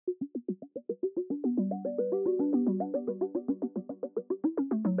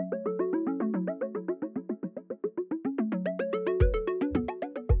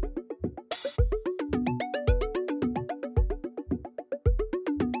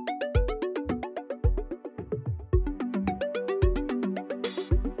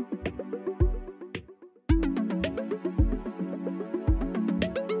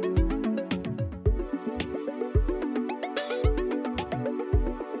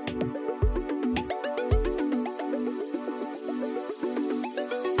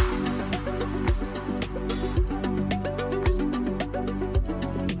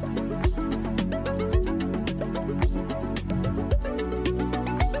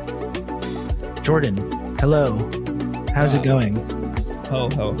Jordan, hello. How's it going? Ho,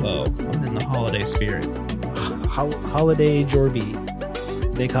 ho, ho. I'm in the holiday spirit. Holiday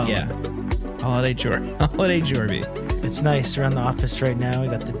Jorby, they call Yeah. it. Holiday Jorby. It's nice around the office right now. We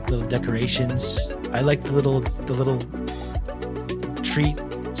got the little decorations. I like the little treat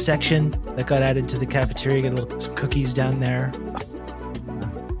section that got added to the cafeteria. Got some cookies down there.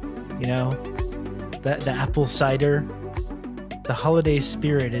 You know, the apple cider. The holiday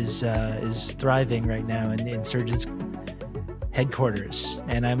spirit is thriving right now in Insurgents headquarters,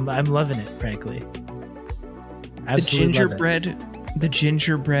 and I'm loving it, frankly. Absolutely The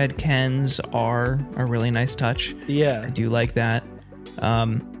gingerbread Kens are a really nice touch. Yeah, I do like that.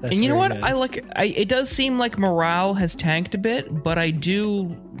 And you know what? Good. It does seem like morale has tanked a bit, but I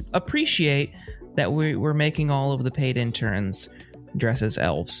do appreciate that we're making all of the paid interns dress as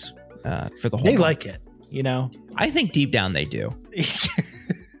elves for the whole They month. like it, you know. I think deep down they do.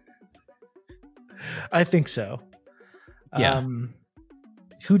 I think so. Yeah.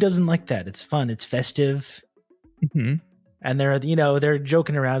 Who doesn't like that? It's fun. It's festive. Mm-hmm. And they're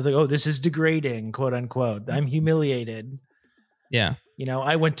joking around. It's like, oh, this is degrading, quote unquote. I'm humiliated. Yeah. You know,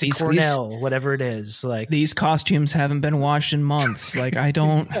 I went to Cornell, whatever it is. Like, these costumes haven't been washed in months. Like, I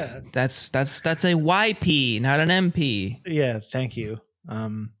don't. Yeah. That's a YP, not an MP. Yeah, thank you.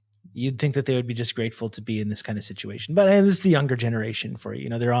 You'd think that they would be just grateful to be in this kind of situation, but this is the younger generation for you. You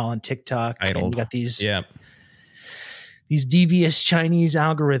know, they're all on TikTok. Idle. And you got these Yeah. these devious Chinese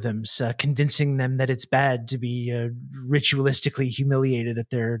algorithms convincing them that it's bad to be ritualistically humiliated at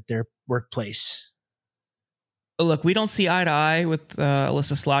their workplace. Look, we don't see eye to eye with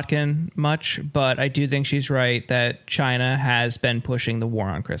Alyssa Slotkin much, but I do think she's right that China has been pushing the war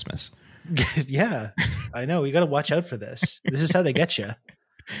on Christmas. Yeah, I know. We got to watch out for this. This is how they get you.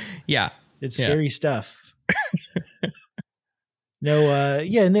 Yeah. It's scary stuff.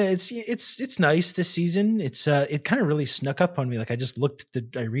 It's nice this season. It kind of really snuck up on me. Like I just looked at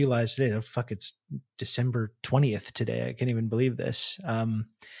I realized today, oh fuck, it's December 20th today. I can't even believe this.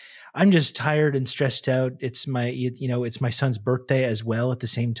 I'm just tired and stressed out. It's it's my son's birthday as well at the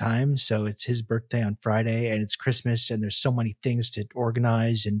same time. So it's his birthday on Friday and it's Christmas and there's so many things to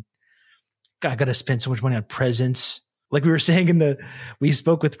organize and I got to spend so much money on presents. Like we were saying we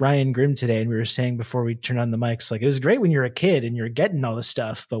spoke with Ryan Grimm today and we were saying before we turned on the mics, like it was great when you're a kid and you're getting all the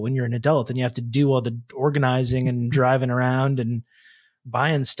stuff, but when you're an adult and you have to do all the organizing and driving around and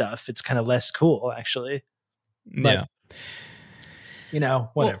buying stuff, it's kind of less cool actually. But,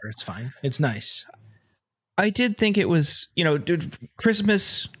 whatever. It's fine. It's nice. I did think it was,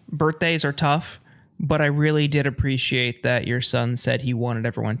 Christmas birthdays are tough, but I really did appreciate that your son said he wanted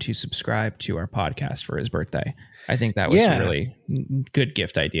everyone to subscribe to our podcast for his birthday. I think that was a really good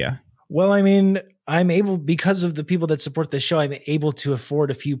gift idea. Well, I mean, I'm able, because of the people that support this show, I'm able to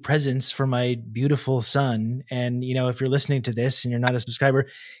afford a few presents for my beautiful son. And, if you're listening to this and you're not a subscriber,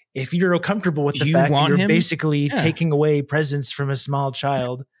 if you're comfortable with the fact that you're basically taking away presents from a small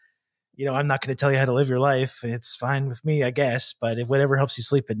child, I'm not going to tell you how to live your life. It's fine with me, I guess. But if whatever helps you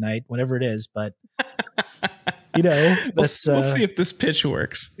sleep at night, whatever it is, but we'll see if this pitch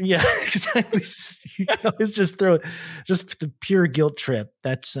works. Yeah, exactly. You can always just throw the pure guilt trip.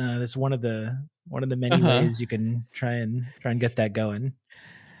 That's one of the many ways you can try and get that going.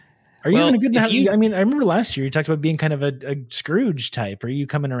 Are you having a good? I mean, I remember last year you talked about being kind of a Scrooge type. Are you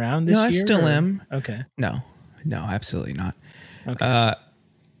coming around this year? No, I still am. Okay. No, absolutely not. Okay.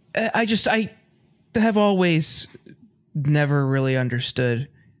 I have always never really understood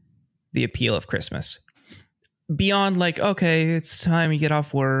the appeal of Christmas. Beyond like, okay, it's time you get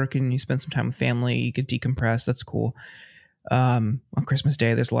off work and you spend some time with family, you could decompress. That's cool. On Christmas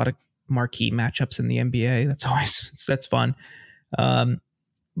Day, there's a lot of marquee matchups in the NBA. That's fun.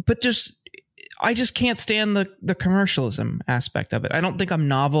 But I just can't stand the commercialism aspect of it. I don't think I'm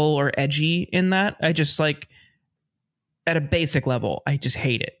novel or edgy in that. I just like, at a basic level, I just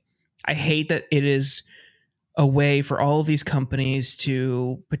hate it. I hate that it is a way for all of these companies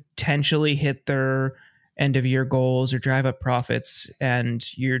to potentially hit their end of year goals or drive up profits. And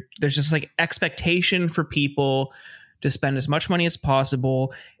there's just like expectation for people to spend as much money as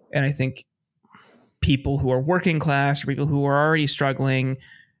possible. And I think people who are working class or people who are already struggling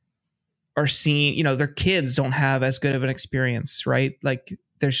are seeing, their kids don't have as good of an experience, right? Like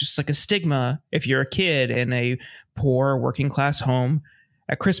there's just like a stigma if you're a kid in a poor working class home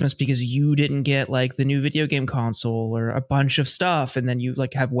at Christmas because you didn't get like the new video game console or a bunch of stuff. And then you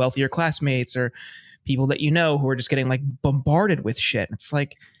like have wealthier classmates or people that who are just getting like bombarded with shit. It's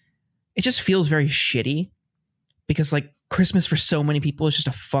like, it just feels very shitty because like Christmas for so many people is just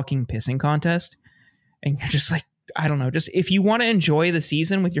a fucking pissing contest. And you're just like, I don't know, just if you want to enjoy the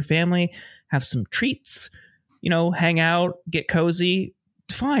season with your family, have some treats, hang out, get cozy,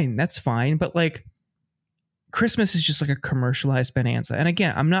 fine, that's fine. But like Christmas is just like a commercialized bonanza. And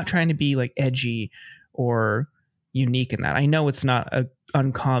again, I'm not trying to be like edgy or unique in that. I know it's not a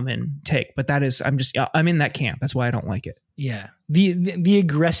uncommon take, but I'm in that camp. That's why I don't like it. Yeah. The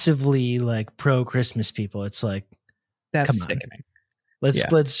aggressively like pro Christmas people, it's like, that's sickening.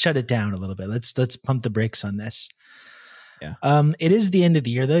 Let's shut it down a little bit. Let's pump the brakes on this. Yeah. It is the end of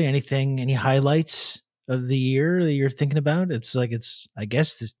the year though. Any highlights of the year that you're thinking about? I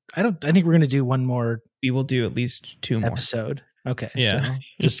think we're going to do one more. We will do at least 2 more episode. Okay. Yeah. So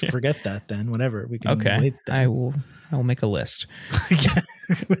just forget that then, whatever. We can wait then. I will make a list.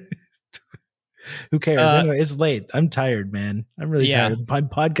 Who cares? Anyway, it's late. I'm tired, man. I'm really tired. I'm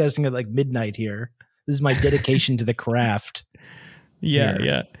podcasting at like midnight here. This is my dedication to the craft.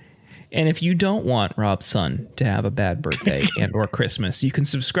 Yeah. And if you don't want Rob's son to have a bad birthday and or Christmas, you can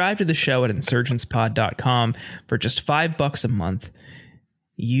subscribe to the show at insurgencepod.com for just $5 a month.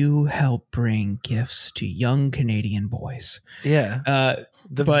 You help bring gifts to young Canadian boys. Yeah.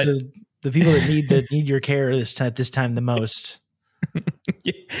 The people that need your care at this time the most.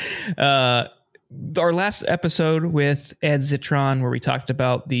 Our last episode with Ed Zitron, where we talked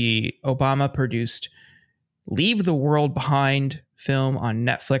about the Obama produced Leave the World Behind film on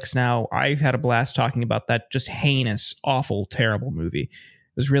Netflix now. I had a blast talking about that just heinous, awful, terrible movie. It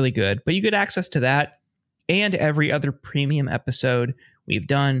was really good. But you get access to that and every other premium episode we've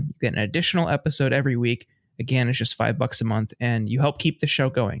done. You get an additional episode every week. Again, it's just $5 a month, and you help keep the show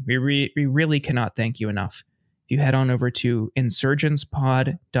going. We really cannot thank you enough. If you head on over to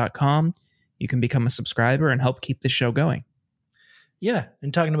insurgencepod.com, you can become a subscriber and help keep the show going. Yeah,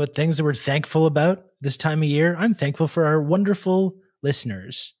 and talking about things that we're thankful about this time of year, I'm thankful for our wonderful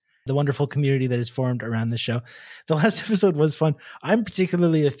listeners, the wonderful community that is formed around the show. The last episode was fun. I'm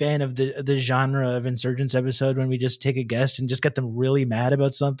particularly a fan of the genre of Insurgents episode when we just take a guest and just get them really mad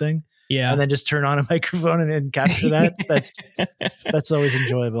about something. Yeah. And then just turn on a microphone and capture that. That's always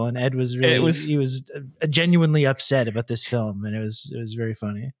enjoyable. And Ed was he was genuinely upset about this film, and it was very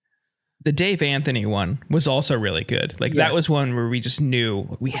funny. The Dave Anthony one was also really good. Like that was one where we just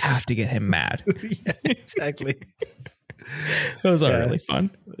knew we have to get him mad. Yeah, exactly. Those are really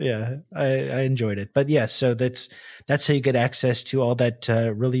fun. Yeah, I enjoyed it. But yeah, so that's how you get access to all that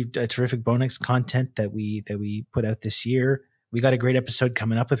really terrific bonus content that we put out this year. We got a great episode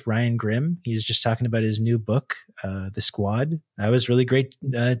coming up with Ryan Grimm. He's just talking about his new book, The Squad. That was really great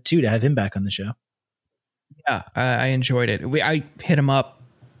too to have him back on the show. Yeah, I enjoyed it. I hit him up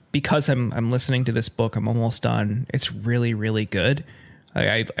because I'm listening to this book. I'm almost done. It's really, really good.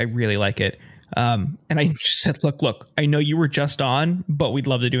 I really like it. And I just said, look, I know you were just on, but we'd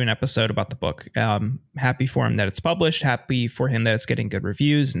love to do an episode about the book. Happy for him that it's published. Happy for him that it's getting good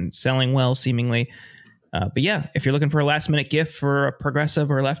reviews and selling well, seemingly. But yeah, if you're looking for a last minute gift for a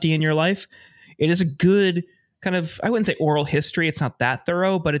progressive or lefty in your life, it is a good kind of, I wouldn't say oral history. It's not that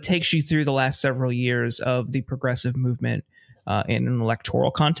thorough, but it takes you through the last several years of the progressive movement in an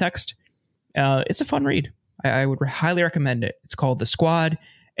electoral context. It's a fun read. I would highly recommend it. It's called The Squad,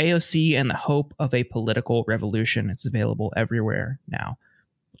 AOC and the Hope of a Political Revolution. It's available everywhere now.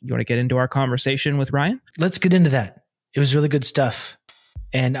 You want to get into our conversation with Ryan? Let's get into that. It was really good stuff.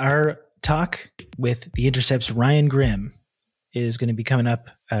 And our talk with The Intercept's Ryan Grimm is going to be coming up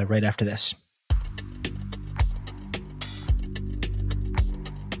right after this.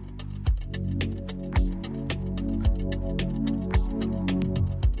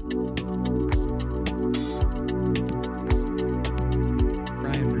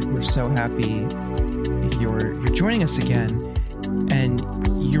 Ryan, we're so happy you're joining us again, and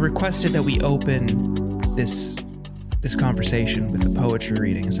you requested that we open this conversation with a poetry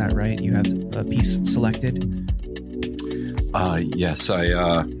reading. Is that right? You have a piece selected? Yes,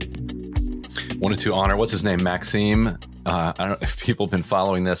 I wanted to honor, what's his name? Maxime. I don't know if people have been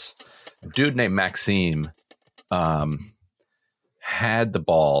following this. A dude named Maxime had the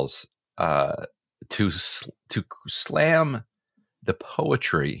balls to slam the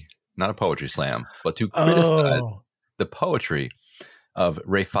poetry, not a poetry slam, but to criticize the poetry of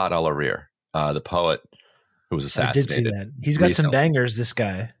Rafat al-Arir, the poet who was assassinated. I did see that. He's got some bangers, this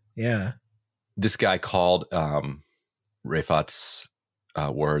guy. Yeah. This guy called Rafat's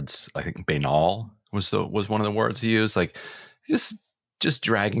words, I think banal was one of the words he used, like just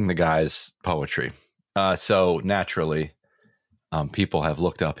dragging the guy's poetry. So naturally, people have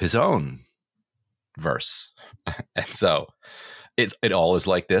looked up his own verse. And so it all is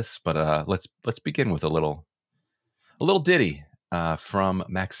like this, but let's begin with a little ditty from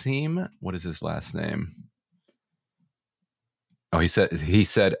Maxime. What is his last name? Oh, he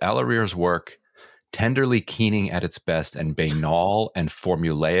said Alarir's work, tenderly keening at its best and banal and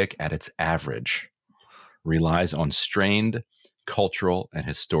formulaic at its average, relies on strained cultural and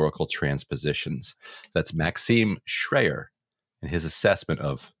historical transpositions. That's Maxime Schreyer in his assessment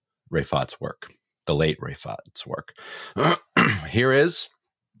of Rayfat's work, the late Rayfat's work. Here is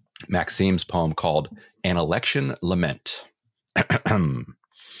Maxime's poem called An Election Lament.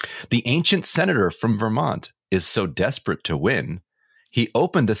 The ancient senator from Vermont is so desperate to win, he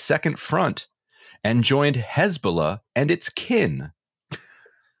opened a second front and joined Hezbollah and its kin.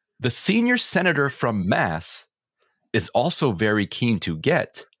 The senior senator from Mass is also very keen to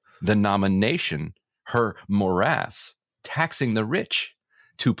get the nomination, her morass, taxing the rich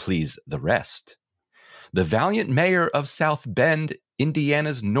to please the rest. The valiant mayor of South Bend,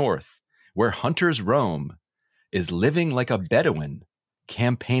 Indiana's north, where hunters roam, is living like a Bedouin,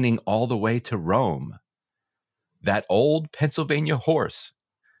 campaigning all the way to Rome. That old Pennsylvania horse,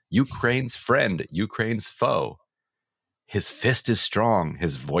 Ukraine's friend, Ukraine's foe. His fist is strong,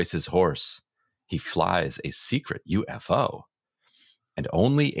 his voice is hoarse. He flies a secret UFO. And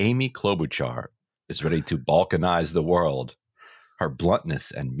only Amy Klobuchar is ready to balkanize the world. Her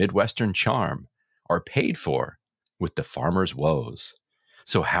bluntness and Midwestern charm are paid for with the farmer's woes.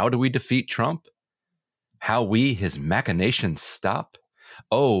 So how do we defeat Trump? How we his machinations stop?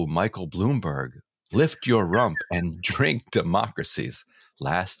 Oh, Michael Bloomberg, lift your rump and drink democracy's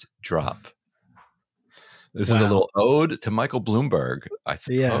last drop. This is a little ode to Michael Bloomberg, I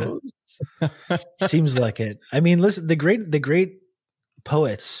suppose. Yeah. Seems like it. I mean, listen, the great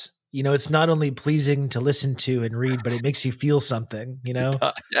poets, you know, it's not only pleasing to listen to and read, but it makes you feel something, you know?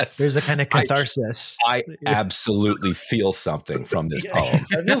 Yes. There's a kind of catharsis. I absolutely feel something from this poem.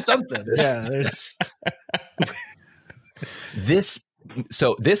 I feel something. Yeah. This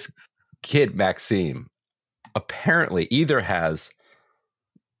kid, Maxime, apparently either has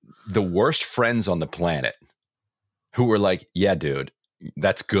the worst friends on the planet who were like, yeah, dude,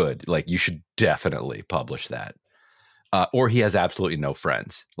 that's good. Like, you should definitely publish that. Or he has absolutely no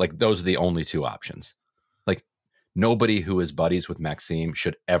friends. Like, those are the only two options. Like, nobody who is buddies with Maxime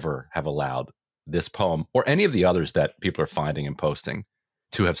should ever have allowed this poem or any of the others that people are finding and posting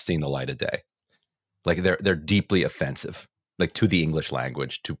to have seen the light of day. Like, they're deeply offensive, like, to the English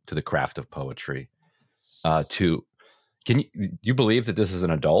language, to the craft of poetry. Do you believe that this is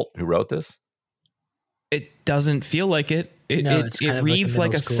an adult who wrote this? It doesn't feel like it. It reads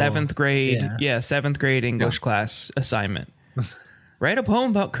like a seventh grade English class assignment. Write a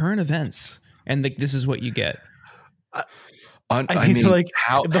poem about current events, and this is what you get. I mean, like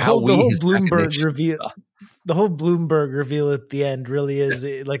the whole Bloomberg reveal. The whole Bloomberg reveal at the end really is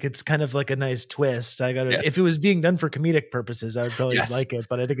like, it's kind of like a nice twist. If it was being done for comedic purposes, I would probably like it,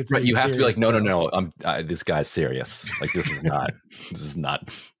 but I think it's right. You have to be like, no. This guy's serious. Like, this is not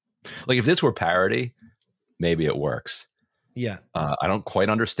like, if this were parody, maybe it works. Yeah. I don't quite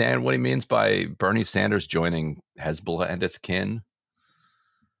understand what he means by Bernie Sanders joining Hezbollah and its kin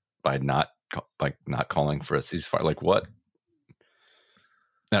by not calling for a ceasefire. Like, what?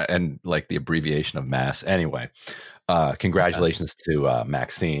 And like the abbreviation of mass. Anyway, congratulations to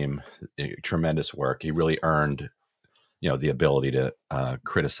Maxime. Tremendous work. He really earned, the ability to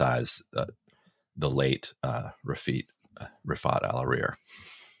criticize the late Rafat Alarir.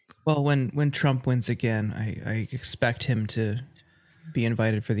 Well, when Trump wins again, I expect him to be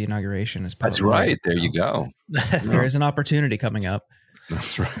invited for the inauguration as That's right. There you go. There is an opportunity coming up.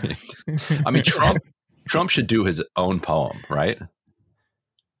 That's right. I mean, Trump should do his own poem, right?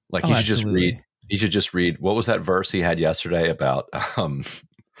 Like, he should just read. What was that verse he had yesterday about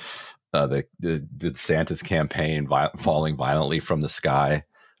the Santa's campaign falling violently from the sky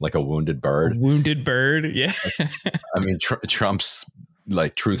like a wounded bird? A wounded bird, yeah. I mean, Trump's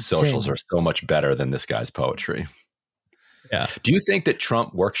like truth socials are so much better than this guy's poetry. Yeah. Do you think that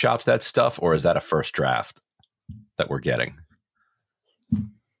Trump workshops that stuff, or is that a first draft that we're getting?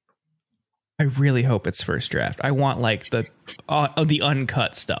 I really hope it's first draft. I want like the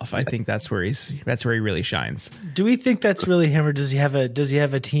uncut stuff. I think that's where he really shines. Do we think that's really him, or does he have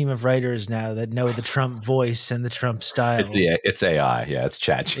a team of writers now that know the Trump voice and the Trump style? It's AI. Yeah, it's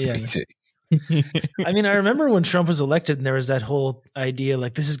ChatGPT. Yeah. I mean, I remember when Trump was elected and there was that whole idea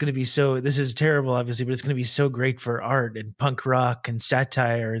like, this is terrible, obviously, but it's going to be so great for art and punk rock and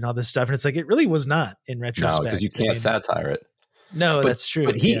satire and all this stuff. And it's like, it really was not in retrospect. No, because you can't satire it. No, that's true.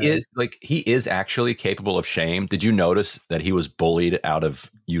 But he is actually capable of shame. Did you notice that he was bullied out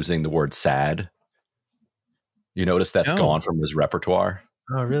of using the word sad? You notice that's gone from his repertoire?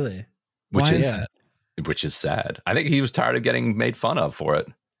 Oh, really? Which is sad. I think he was tired of getting made fun of for it.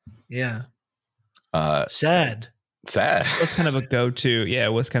 Yeah. Sad. Sad. It was kind of a go-to. Yeah,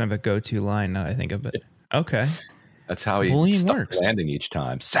 it was kind of a go-to line. Now that I think of it. Okay. That's how he Bullying stuck works. landing each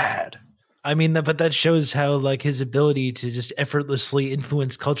time. Sad. I mean, but that shows how like his ability to just effortlessly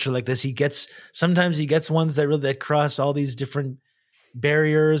influence culture like this. Sometimes he gets ones that cross all these different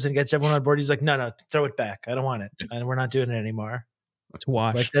barriers and gets everyone on board. He's like, no, throw it back. I don't want it. And we're not doing it anymore. To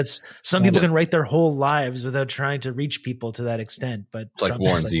watch. Like some people can write their whole lives without trying to reach people to that extent. But it's like Trump's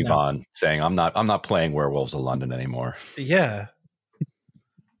Warren just Zevon saying, I'm not playing Werewolves of London anymore. Yeah.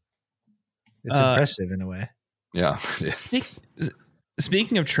 It's impressive in a way. Yeah. Yes.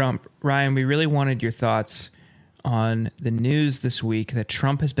 Speaking of Trump, Ryan, we really wanted your thoughts on the news this week that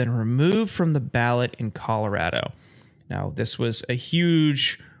Trump has been removed from the ballot in Colorado. Now, this was a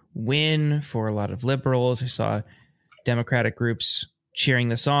huge win for a lot of liberals. I saw Democratic groups cheering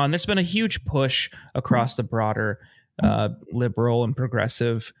this on. There's been a huge push across the broader liberal and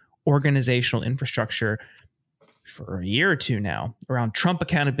progressive organizational infrastructure for a year or two now around Trump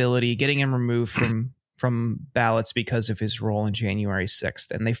accountability, getting him removed from ballots because of his role in January 6th.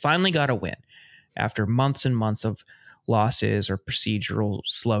 And they finally got a win after months and months of losses or procedural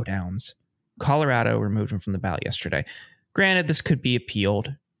slowdowns. Colorado removed him from the ballot yesterday. Granted, this could be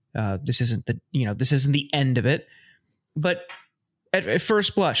appealed. This isn't the end of it. But at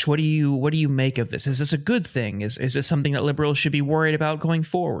first blush, what do you make of this? Is this a good thing? Is this something that liberals should be worried about going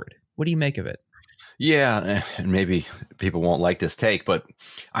forward? What do you make of it? Yeah, and maybe people won't like this take, but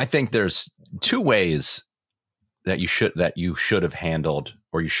I think there's two ways that you should have handled,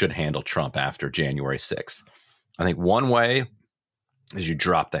 or you should handle Trump after January 6th. I think one way is you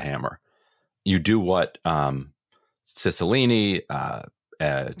drop the hammer. You do what Cicilline,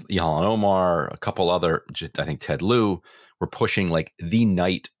 Ilhan Omar, a couple other, I think Ted Lieu, were pushing like the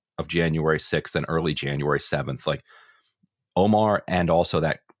night of January 6th and early January 7th. Like Omar and also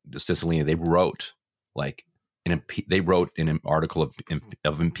that Cicilline, they wrote an article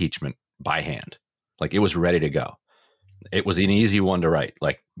of impeachment by hand. Like it was ready to go. It was an easy one to write.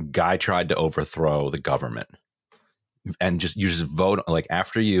 Like guy tried to overthrow the government, and you just vote. Like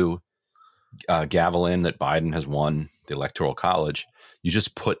after you gavel in that Biden has won the Electoral College, you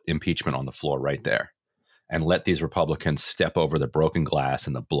just put impeachment on the floor right there and let these Republicans step over the broken glass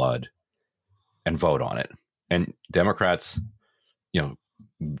and the blood and vote on it. And Democrats,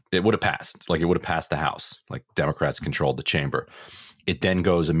 it would have passed. Like it would have passed the House. Like Democrats controlled the chamber. It then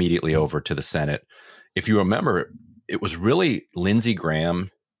goes immediately over to the Senate. If you remember, it was really Lindsey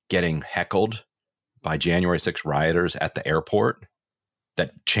Graham getting heckled by January 6th rioters at the airport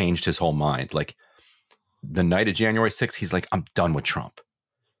that changed his whole mind. Like the night of January 6th, he's like, I'm done with Trump.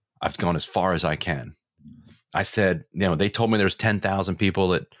 I've gone as far as I can. I said, they told me there's 10,000 people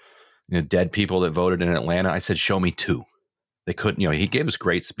that, dead people that voted in Atlanta. I said, show me 2. They couldn't, he gave us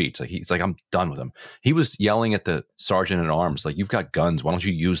great speech. Like he's like, I'm done with him. He was yelling at the sergeant at arms, like, you've got guns. Why don't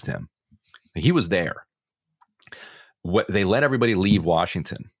you use them? He was there. They let everybody leave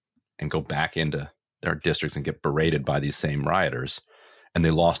Washington and go back into their districts and get berated by these same rioters. And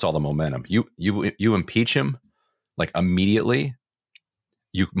they lost all the momentum. You impeach him like immediately,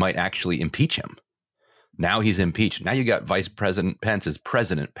 you might actually impeach him. Now he's impeached. Now you got Vice President Pence as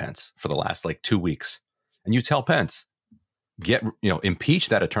President Pence for the last 2 weeks. And you tell Pence, impeach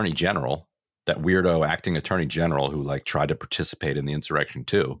that attorney general, that weirdo acting attorney general who tried to participate in the insurrection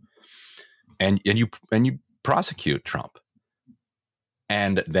too. And you prosecute Trump.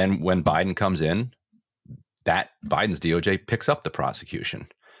 And then when Biden comes in, that Biden's DOJ picks up the prosecution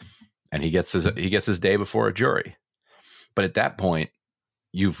and he gets his day before a jury. But at that point,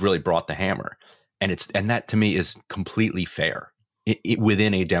 you've really brought the hammer. And that to me is completely fair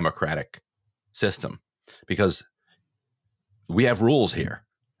within a democratic system, because we have rules here,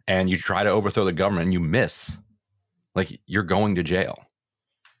 and you try to overthrow the government and you miss, you're going to jail.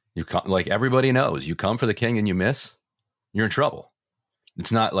 You come, everybody knows, you come for the king and you miss, you're in trouble.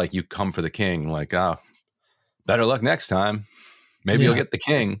 It's not like you come for the king, better luck next time. Maybe you'll get the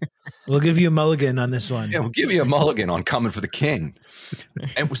king. We'll give you a mulligan on this one. Yeah, we'll give you a mulligan on coming for the king.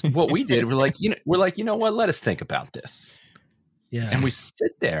 And what we did, we're like, you know what? Let us think about this. Yeah. And we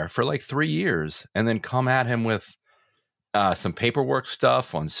sit there for 3 years and then come at him with some paperwork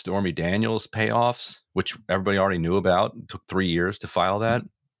stuff on Stormy Daniels payoffs, which everybody already knew about. It took 3 years to file that.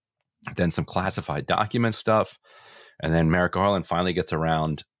 Then some classified document stuff. And then Merrick Garland finally gets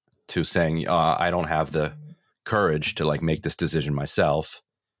around to saying, I don't have the courage to make this decision myself.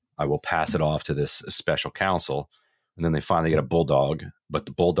 I will pass it off to this special counsel. And then they finally get a bulldog, but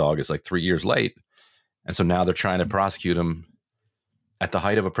the bulldog is 3 years late. And so now they're trying to prosecute him at the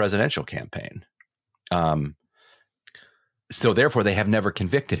height of a presidential campaign. So therefore they have never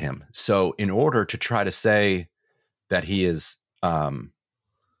convicted him. So in order to try to say that he is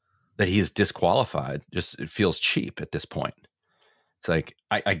disqualified, just it feels cheap at this point. It's like,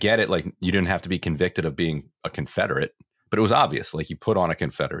 I get it. Like, you didn't have to be convicted of being a Confederate, but it was obvious. Like, you put on a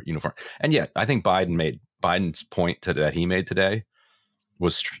Confederate uniform. And yeah, I think Biden's point that he made today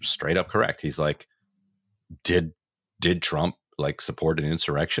was straight up correct. He's like, did Trump like support an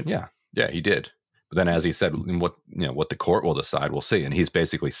insurrection? Yeah, he did. But then, as he said, what the court will decide, we'll see. And he's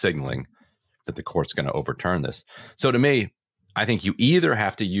basically signaling that the court's going to overturn this. So to me, I think you either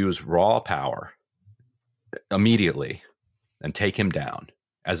have to use raw power immediately and take him down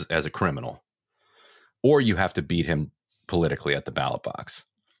as a criminal, or you have to beat him politically at the ballot box.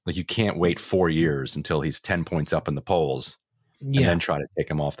 Like, you can't wait 4 years until he's 10 points up in the polls and then try to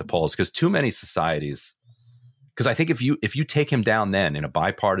take him off the polls. Because too many societies, because I think if you take him down then in a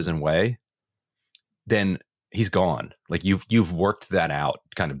bipartisan way, then he's gone. Like, you've worked that out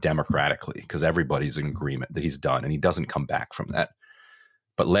kind of democratically, because everybody's in agreement that he's done, and he doesn't come back from that.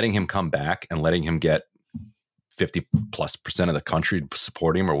 But letting him come back and letting him get 50+% of the country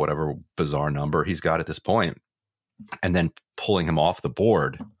supporting him, or whatever bizarre number he's got at this point, and then pulling him off the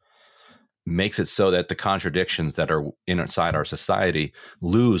board, makes it so that the contradictions that are inside our society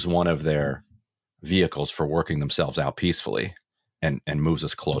lose one of their vehicles for working themselves out peacefully, and moves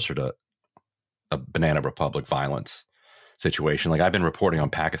us closer to a Banana Republic violence situation. Like, I've been reporting on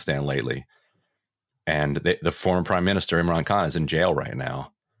Pakistan lately, and the former Prime Minister Imran Khan is in jail right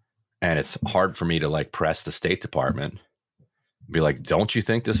now. And it's hard for me to like press the State Department, be like, don't you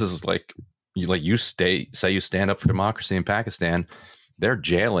think this is like you say you stand up for democracy in Pakistan? They're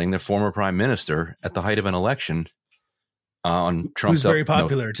jailing the former prime minister at the height of an election on Trump's, who's very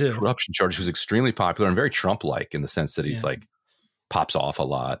popular too, corruption charge, who's extremely popular and very Trump-like in the sense that he's like pops off a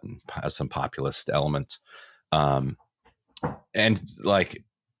lot and has some populist elements. And like,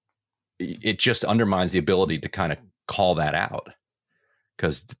 it just undermines the ability to kind of call that out.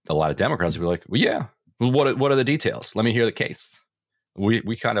 Because a lot of Democrats will be like, well, yeah, well, what are the details? Let me hear the case.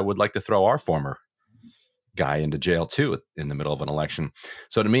 We kind of would like to throw our former guy into jail too in the middle of an election.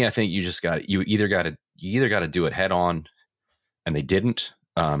 So to me, I think you either got to do it head on, and they didn't,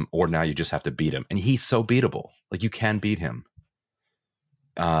 or now you just have to beat him. And he's so beatable. Like, you can beat him.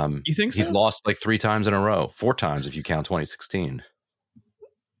 You think so? He's lost like 3 times in a row, 4 times if you count 2016.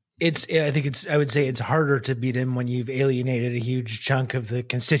 I would say it's harder to beat him when you've alienated a huge chunk of the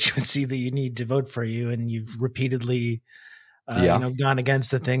constituency that you need to vote for you, and you've repeatedly, gone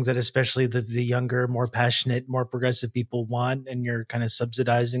against the things that especially the younger, more passionate, more progressive people want, and you're kind of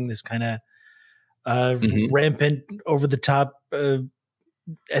subsidizing this kind of rampant, over the top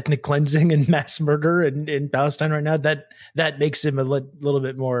ethnic cleansing and mass murder in Palestine right now. That makes him a little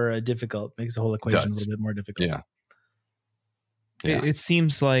bit more difficult. Makes the whole equation a little bit more difficult. Yeah. It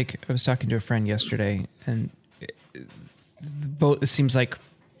seems like I was talking to a friend yesterday, and it seems like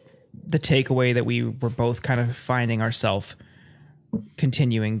the takeaway that we were both kind of finding ourselves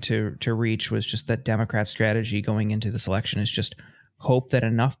continuing to reach was just that Democrat strategy going into this election is just hope that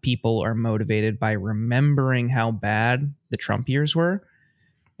enough people are motivated by remembering how bad the Trump years were.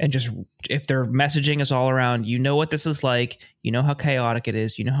 And just, if their messaging is all around, you know what this is like, you know how chaotic it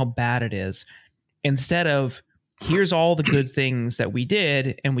is, you know how bad it is, instead of, here's all the good things that we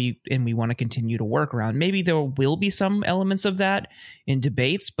did, and we want to continue to work around. Maybe there will be some elements of that in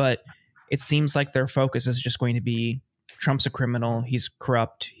debates, but it seems like their focus is just going to be Trump's a criminal, he's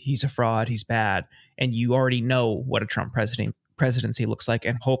corrupt, he's a fraud, he's bad, and you already know what a Trump presidency looks like,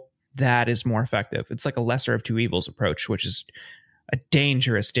 and hope that is more effective. It's like a lesser of two evils approach, which is a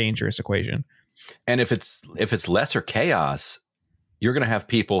dangerous equation. And if it's lesser chaos, you're going to have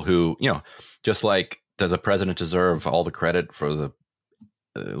people who, just like, does a president deserve all the credit for the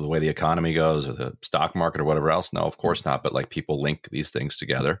way the economy goes, or the stock market, or whatever else? No, of course not. But like, people link these things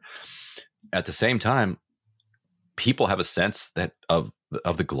together. At the same time, people have a sense that of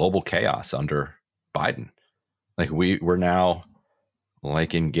the global chaos under Biden. Like, we're now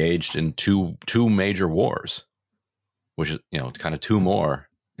like engaged in two major wars, which is, kind of 2 more.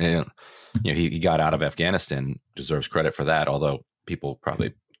 And he got out of Afghanistan, deserves credit for that. Although people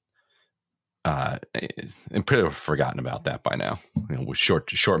probably and pretty forgotten about that by now, with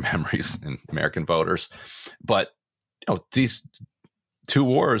short memories in American voters. But these 2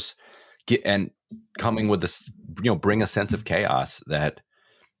 wars coming with this, bring a sense of chaos that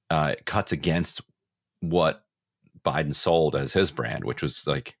cuts against what Biden sold as his brand, which was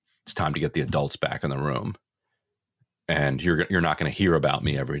like, it's time to get the adults back in the room, and you're not going to hear about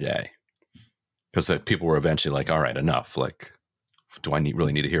me every day, because people were eventually like, all right, enough. Like, do I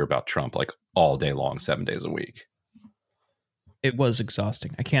really need to hear about Trump like all day long, 7 days a week? It was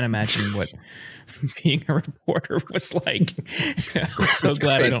exhausting. I can't imagine what being a reporter was like. I'm so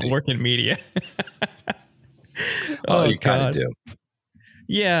glad I don't work in media. Oh, you kind of do.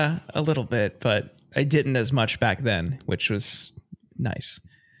 Yeah, a little bit, but I didn't as much back then, which was nice.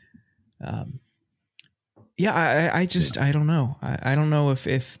 I don't know. I don't know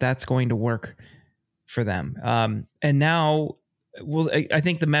if that's going to work for them. And now, well, I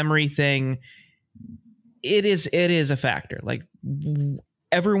think the memory thing, it is a factor. Like,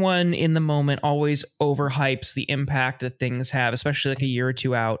 everyone in the moment always overhypes the impact that things have, especially like a year or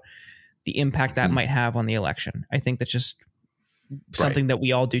two out, the impact that might have on the election. I think that's just something that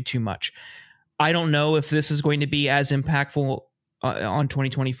we all do too much. I don't know if this is going to be as impactful on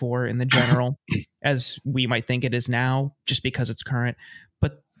 2024 in the general as we might think it is now, just because it's current.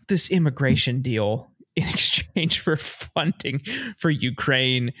 But this immigration deal in exchange for funding for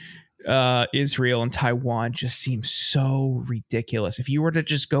Ukraine, Israel, and Taiwan just seems so ridiculous. If you were to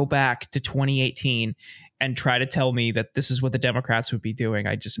just go back to 2018 and try to tell me that this is what the Democrats would be doing,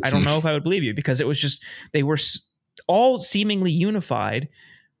 I don't know if I would believe you, because it was just, they were all seemingly unified.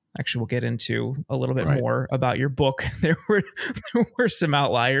 Actually, we'll get into a little bit more about your book. There were some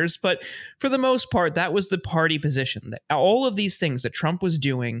outliers, but for the most part, that was the party position. That all of these things that Trump was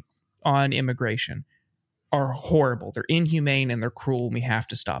doing on immigration are horrible. They're inhumane and they're cruel, and we have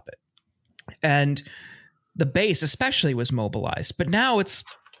to stop it. And the base especially was mobilized. But now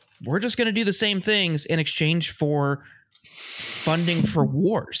we're just going to do the same things in exchange for funding for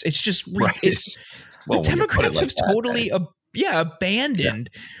wars. It's just the Democrats have totally abandoned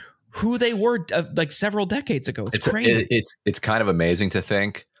who they were like several decades ago. It's crazy. It's kind of amazing to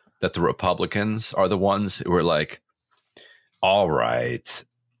think that the Republicans are the ones who are like, all right,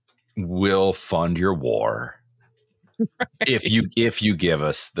 we'll fund your war. If you give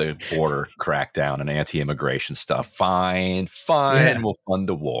us the border crackdown and anti-immigration stuff, fine, we'll fund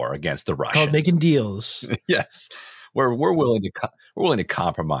the war against the Russians. It's called making deals. Yes, we're willing to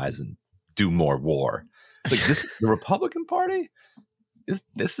compromise and do more war. Like this, the Republican Party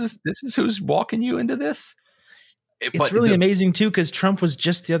this is who's walking you into this. It's really amazing too, because Trump was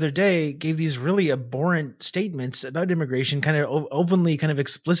just the other day gave these really abhorrent statements about immigration, kind of openly, kind of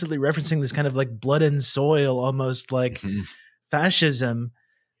explicitly referencing this kind of like blood and soil, almost like fascism,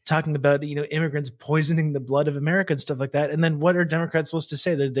 talking about, immigrants poisoning the blood of America and stuff like that. And then what are Democrats supposed to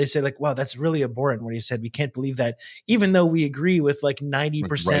say? They say like, wow, that's really abhorrent what he said. We can't believe that, even though we agree with like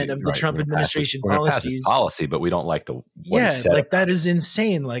 90% of the Trump administration policies. Policy, but we don't like what he said. Like that is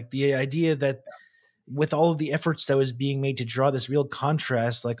insane. Like the idea that with all of the efforts that was being made to draw this real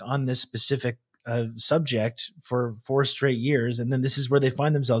contrast, like on this specific subject for 4 straight years. And then this is where they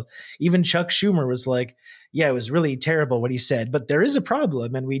find themselves. Even Chuck Schumer was like, yeah, it was really terrible what he said, but there is a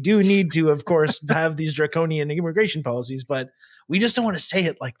problem. And we do need to, of course, have these draconian immigration policies, but we just don't want to say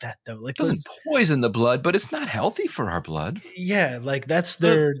it like that though. Like, it doesn't poison the blood, but it's not healthy for our blood. Yeah. Like that's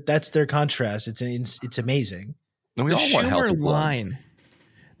their contrast. It's amazing. And we all want healthy blood.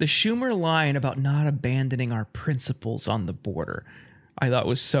 The Schumer line about not abandoning our principles on the border, I thought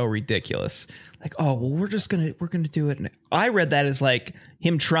was so ridiculous. Like, oh, well, we're going to do it. And I read that as like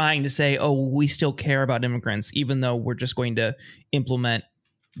him trying to say, oh, we still care about immigrants, even though we're just going to implement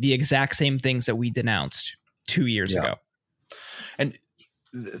the exact same things that we denounced 2 years ago. And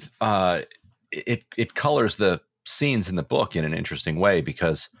it colors the scenes in the book in an interesting way,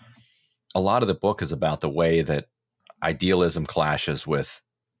 because a lot of the book is about the way that idealism clashes with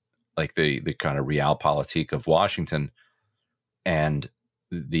like the kind of realpolitik of Washington, and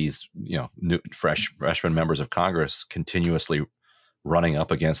these new freshman members of Congress continuously running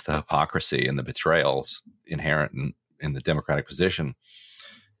up against the hypocrisy and the betrayals inherent in the Democratic position,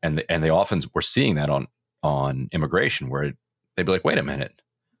 and they often were seeing that on immigration, where they'd be like, wait a minute,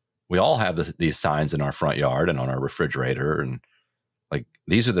 we all have these signs in our front yard and on our refrigerator, and like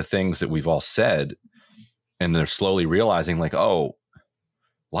these are the things that we've all said, and they're slowly realizing like, oh,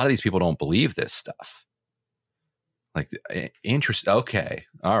 a lot of these people don't believe this stuff. Like, interest. Okay.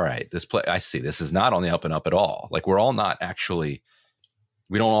 All right. I see. This is not on the up and up at all. Like, we're all not actually,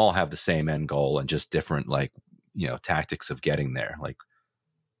 we don't all have the same end goal and just different, like, tactics of getting there. Like,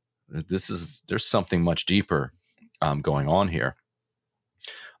 there's something much deeper going on here.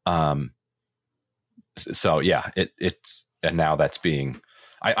 So yeah, it's, and now that's being,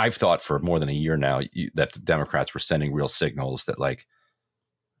 I've thought for more than a year now that the Democrats were sending real signals that like,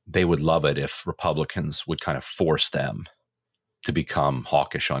 they would love it if Republicans would kind of force them to become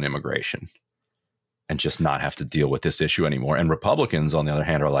hawkish on immigration and just not have to deal with this issue anymore. And Republicans, on the other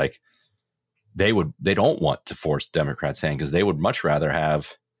hand, are like, they don't want to force Democrats' hand, because they would much rather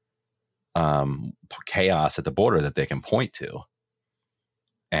have chaos at the border that they can point to.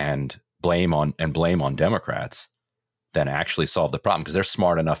 and blame on Democrats than actually solve the problem, because they're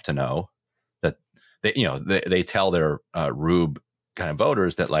smart enough to know that they tell their rube kind of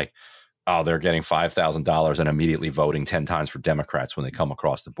voters that, like, oh, they're getting $5,000 and immediately voting 10 times for Democrats when they come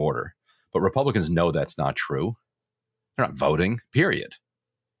across the border. But Republicans know that's not true. They're not voting, period.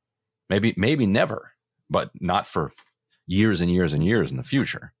 Maybe never, but not for years and years and years in the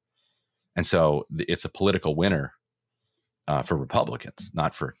future. And so it's a political winner for Republicans,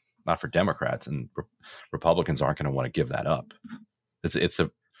 not for Democrats, and Republicans aren't going to want to give that up.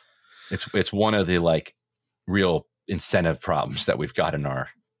 It's one of the, like, real incentive problems that we've got in our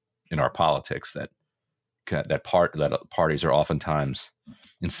politics, that parties are oftentimes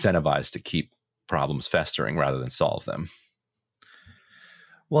incentivized to keep problems festering rather than solve them.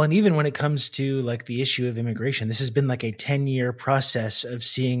 Well, and even when it comes to, like, the issue of immigration, this has been like a 10-year process of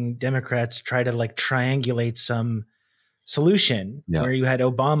seeing Democrats try to, like, triangulate some solution, where you had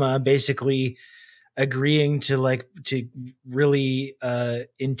Obama basically agreeing to really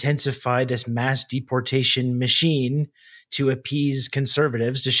intensify this mass deportation machine to appease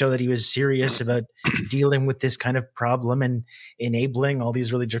conservatives, to show that he was serious about dealing with this kind of problem and enabling all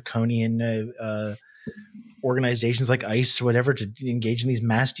these really draconian organizations like ICE or whatever to engage in these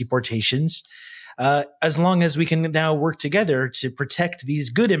mass deportations. As long as we can now work together to protect these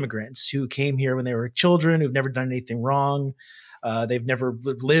good immigrants who came here when they were children, who've never done anything wrong. They've never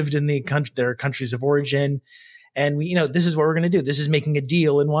lived in their countries of origin. And this is what we're going to do. This is making a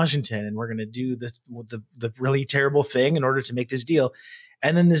deal in Washington, and we're going to do the really terrible thing in order to make this deal.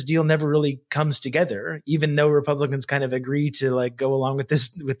 And then this deal never really comes together, even though Republicans kind of agree to, like, go along with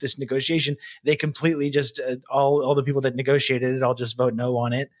this negotiation. They completely just all the people that negotiated it all just vote no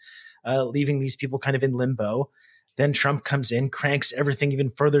on it, leaving these people kind of in limbo. Then Trump comes in, cranks everything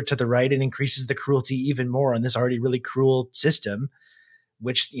even further to the right, and increases the cruelty even more on this already really cruel system,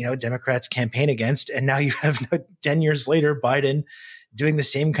 which, Democrats campaign against. And now you have 10 years later, Biden doing the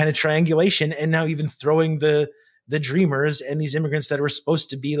same kind of triangulation, and now even throwing the dreamers and these immigrants that were supposed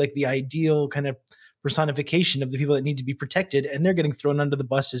to be, like, the ideal kind of personification of the people that need to be protected, and they're getting thrown under the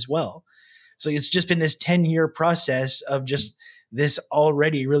bus as well. So it's just been this 10-year process of just this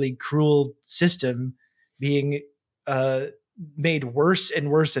already really cruel system being made worse and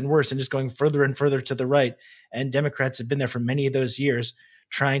worse and worse, and just going further and further to the right. And Democrats have been there for many of those years,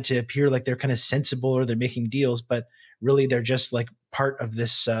 trying to appear like they're kind of sensible or they're making deals, but really they're just, like, part of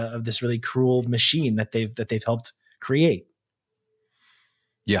this really cruel machine that they've helped create.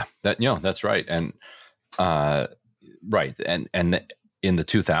 Yeah, that's right. And right. And in the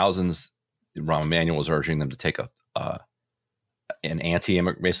 2000s, Rahm Emanuel was urging them to take an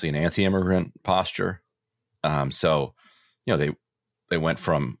anti-immigrant posture. So, they went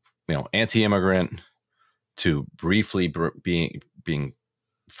from, anti-immigrant to briefly being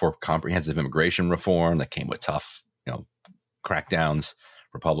for comprehensive immigration reform that came with tough, crackdowns.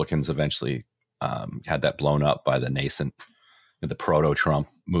 Republicans eventually had that blown up by the nascent, the proto-Trump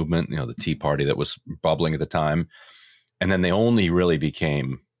movement, the Tea Party that was bubbling at the time. And then they only really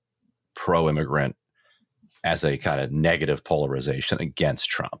became pro-immigrant as a kind of negative polarization against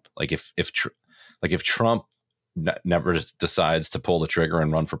Trump. Like if Trump never decides to pull the trigger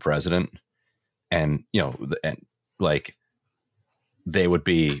and run for president, and they would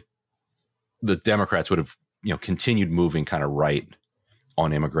be, the Democrats would have continued moving kind of right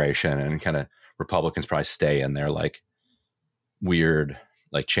on immigration, and kind of Republicans probably stay in their, like, weird,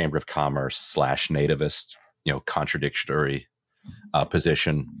 like, Chamber of Commerce / nativist, contradictory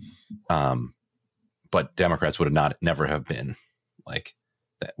position. But Democrats would have never have been, like,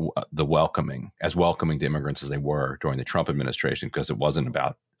 welcoming to immigrants as they were during the Trump administration, because it wasn't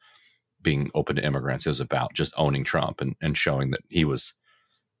about being open to immigrants. It was about just owning Trump and showing that he was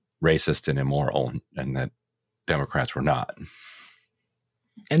racist and immoral, and that Democrats were not.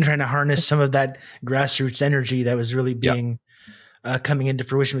 And trying to harness some of that grassroots energy that was really being coming into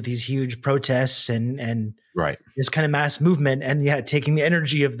fruition with these huge protests and right, this kind of mass movement, and taking the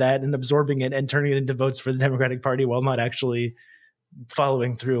energy of that and absorbing it and turning it into votes for the Democratic Party, while not actually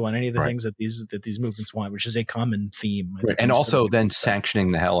following through on any of the things that these movements want, which is a common theme. Right. And also then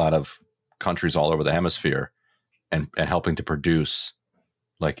sanctioning the hell out of countries all over the hemisphere, and helping to produce,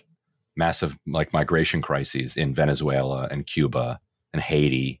 like, massive, like, migration crises in Venezuela and Cuba and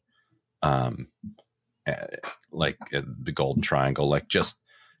Haiti, like the Golden Triangle, like, just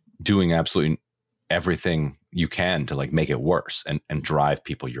doing absolutely everything you can to, like, make it worse and drive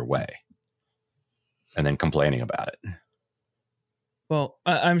people your way, and then complaining about it. Well,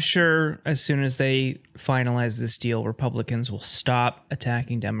 I'm sure as soon as they finalize this deal, Republicans will stop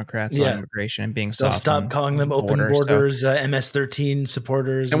attacking Democrats on immigration and being They'll soft. stop calling them open borders, MS-13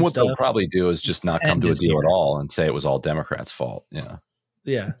 supporters, and what stuff. they'll probably do is just not come to a deal at all and say it was all Democrats' fault.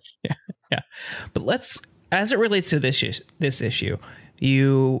 Yeah. But let's, as it relates to this issue,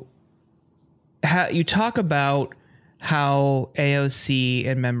 you talk about how AOC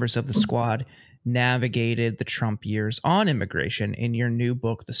and members of the Squad navigated the Trump years on immigration in your new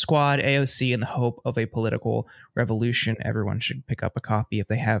book, The Squad, AOC and the Hope of a Political Revolution. Everyone should pick up a copy if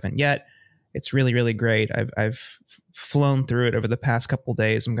they haven't yet. It's really, really great. I've flown through it over the past couple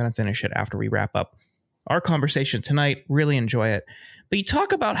days. I'm going to finish it after we wrap up our conversation tonight. Really enjoy it. But you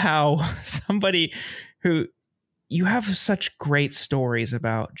talk about how somebody who you have such great stories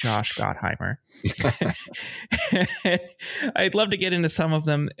about Josh Gottheimer. I'd love to get into some of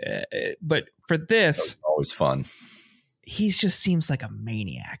them, but for this, always fun. He just seems like a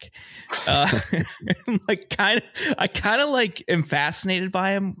maniac. I kind of like am fascinated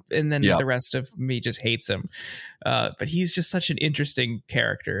by him, and then the rest of me just hates him. But he's just such an interesting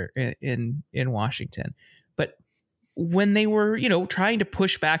character in Washington. But when they were, trying to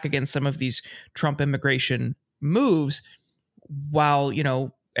push back against some of these Trump immigration moves, while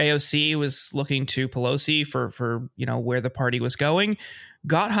AOC was looking to Pelosi for where the party was going,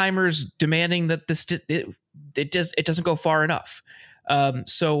 Gottheimer's demanding that it doesn't go far enough.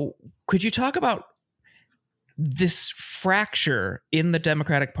 So could you talk about this fracture in the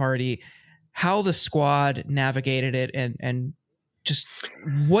Democratic Party, how the Squad navigated it, and just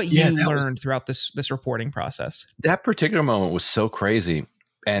what you learned throughout this reporting process? That particular moment was so crazy,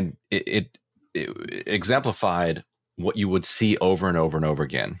 and it exemplified what you would see over and over and over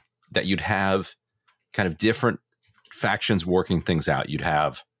again, that you'd have kind of different factions working things out. You'd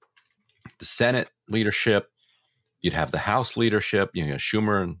have the Senate leadership, you'd have the House leadership,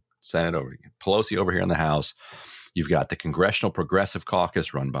 Schumer and Senate over here, Pelosi over here in the House. You've got the Congressional Progressive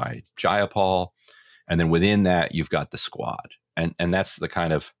Caucus run by Jayapal. And then within that, you've got the Squad. And that's the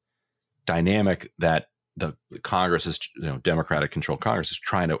kind of dynamic that the Congress is, Democratic controlled Congress is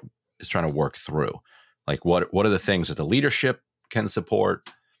trying to work through. Like what are the things that the leadership can support,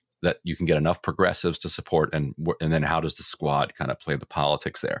 that you can get enough progressives to support, and then how does the Squad kind of play the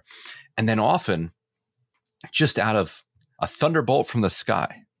politics there? And then often, just out of a thunderbolt from the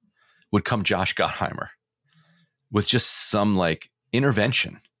sky, would come Josh Gottheimer with just some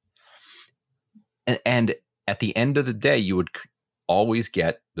intervention. And at the end of the day, you would always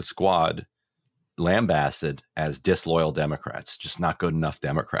get the Squad lambasted as disloyal Democrats, just not good enough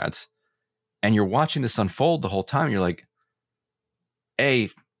Democrats. And you're watching this unfold the whole time. You're like, A,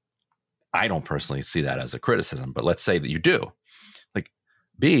 I don't personally see that as a criticism, but let's say that you do.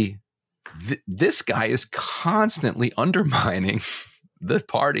 B, this guy is constantly undermining the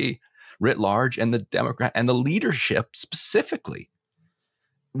party writ large and the Democrat and the leadership specifically,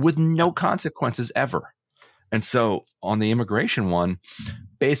 with no consequences ever. And so on the immigration one,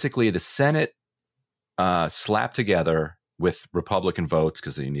 basically the Senate slapped together with Republican votes,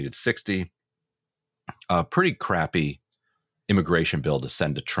 because they needed 60, a pretty crappy immigration bill to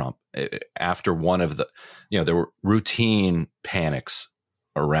send to Trump after one of the, there were routine panics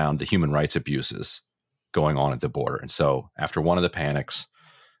around the human rights abuses going on at the border. And so after one of the panics,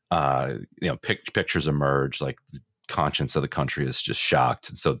 pictures emerge, like the conscience of the country is just shocked.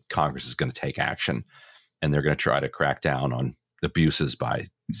 And so Congress is going to take action, and they're going to try to crack down on abuses by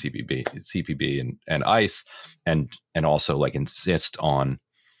CPB and ICE, and also insist on,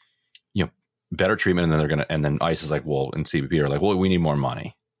 better treatment. And then ICE is like, well, and CBP are like, well, we need more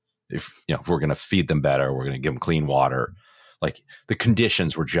money. If, we're going to feed them better, we're going to give them clean water. The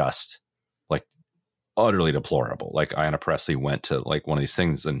conditions were just utterly deplorable. Ayanna Pressley went to one of these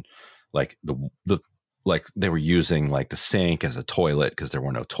things, and they were using the sink as a toilet because there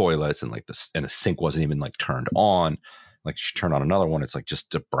were no toilets, and the sink wasn't even turned on. She turned on another one, it's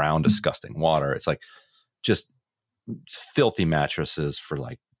just a brown, disgusting water. It's just filthy mattresses for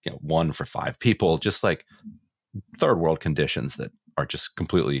one for 5 people, just third world conditions that are just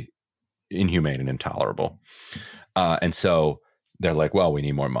completely inhumane and intolerable. And so they're like, well, we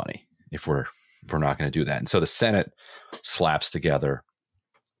need more money if we're not going to do that. And so the Senate slaps together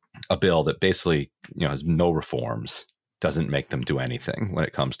a bill that basically, has no reforms, doesn't make them do anything when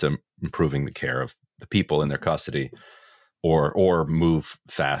it comes to improving the care of the people in their custody, or move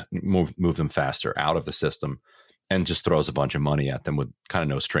them faster out of the system, and just throws a bunch of money at them with kind of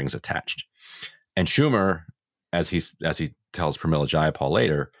no strings attached. And Schumer, as he tells Pramila Jayapal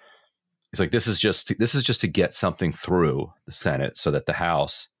later, he's like, this is just to get something through the Senate so that the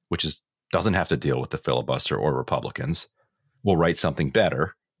House, which doesn't have to deal with the filibuster or Republicans, we'll write something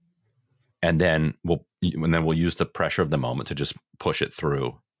better, and then we'll use the pressure of the moment to just push it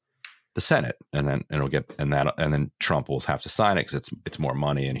through the Senate, and then Trump will have to sign it because it's more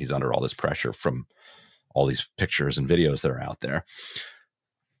money, and he's under all this pressure from all these pictures and videos that are out there,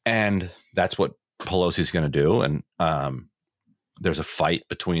 and that's what Pelosi's going to do. And there's a fight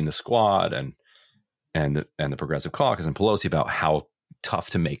between the Squad and the Progressive Caucus and Pelosi about how tough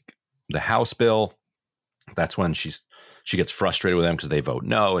to make the House bill. That's when she gets frustrated with them because they vote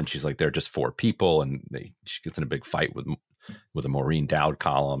no, and she's like, they're just 4 people, and she gets in a big fight with a Maureen Dowd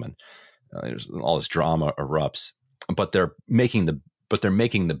column, and there's all this drama erupts. But they're making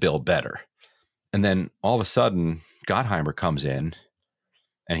the bill better, and then all of a sudden Gottheimer comes in,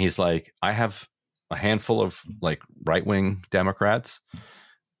 and he's like, I have a handful of like right-wing Democrats.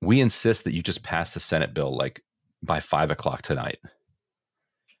 We insist that you just pass the Senate bill like by 5:00 tonight.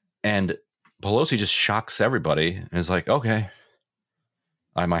 And Pelosi just shocks everybody and is like, okay,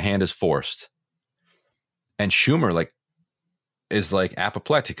 my hand is forced. And Schumer is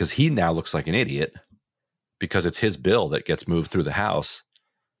apoplectic because he now looks like an idiot because it's his bill that gets moved through the House.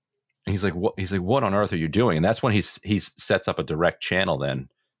 And he's like, what? He's like, what on earth are you doing? And that's when he sets up a direct channel then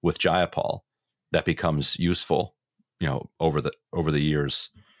with Jayapal that becomes useful, over the years,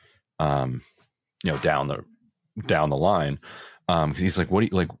 down the line. He's like, what do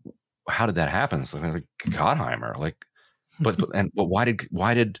you like? How did that happen? It's like Gottheimer, but why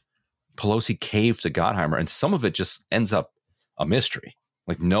did Pelosi cave to Gottheimer? And some of it just ends up a mystery,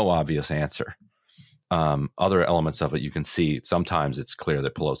 like no obvious answer. Other elements of it, you can see sometimes it's clear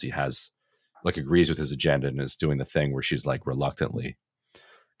that Pelosi agrees with his agenda and is doing the thing where she's like reluctantly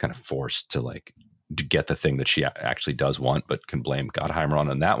kind of forced to get the thing that she actually does want, but can blame Gottheimer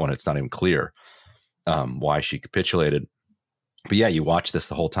on. And that one, it's not even clear why she capitulated. But yeah, you watch this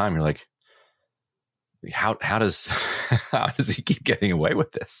the whole time. You're like, how does he keep getting away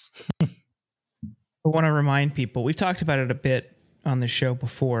with this? I want to remind people, we've talked about it a bit on the show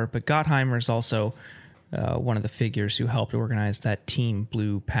before, but Gottheimer is also one of the figures who helped organize that Team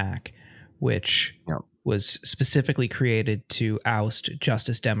Blue PAC, which was specifically created to oust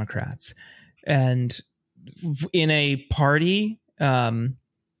Justice Democrats. And in a party who,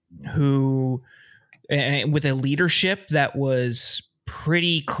 and with a leadership that was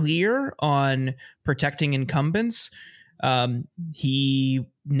pretty clear on protecting incumbents, he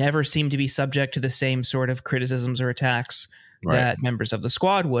never seemed to be subject to the same sort of criticisms or attacks that members of the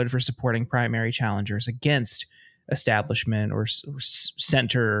Squad would for supporting primary challengers against establishment or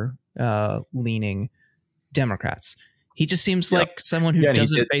center leaning Democrats. He just seems like someone who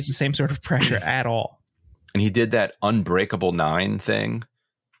doesn't face the same sort of pressure at all. And he did that Unbreakable 9 thing,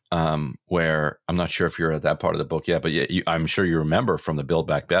 where I'm not sure if you're at that part of the book yet, but I'm sure you remember from the Build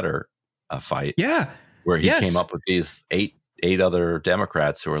Back Better fight. Yeah. Where he came up with these eight other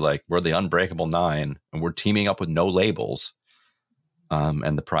Democrats who were like, we're the Unbreakable 9, and we're teaming up with No Labels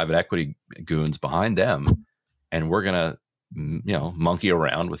and the private equity goons behind them. And we're going to, monkey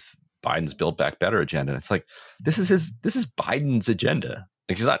around with Biden's Build Back Better agenda. And it's like, this is Biden's agenda.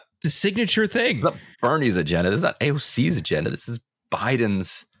 Like, it's not the signature thing. It's not Bernie's agenda. This is not AOC's agenda. This is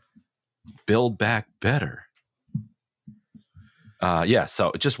Biden's Build Back Better.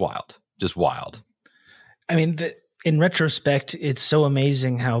 So just wild. I mean, in retrospect, it's so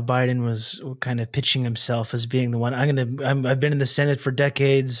amazing how Biden was kind of pitching himself as being the one. I've been in the Senate for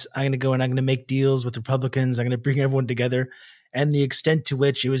decades. I'm going to go and I'm going to make deals with Republicans. I'm going to bring everyone together. And the extent to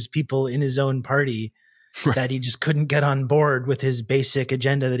which it was people in his own party that he just couldn't get on board with his basic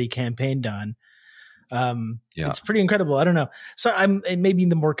agenda that he campaigned on. It's pretty incredible. I don't know. So maybe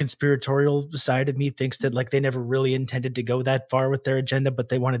the more conspiratorial side of me thinks that they never really intended to go that far with their agenda, but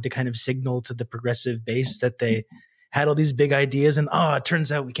they wanted to kind of signal to the progressive base that they had all these big ideas and, it turns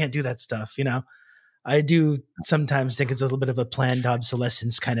out we can't do that stuff. I do sometimes think it's a little bit of a planned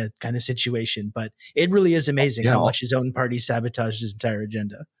obsolescence kind of situation, but it really is amazing how much his own party sabotaged his entire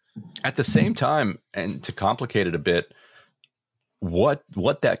agenda. At the same time, and to complicate it a bit, what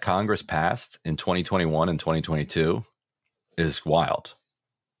that Congress passed in 2021 and 2022 is wild.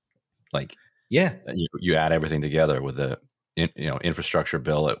 You add everything together with the infrastructure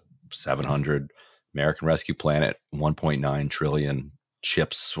bill at 700, American Rescue Plan at 1.9 trillion,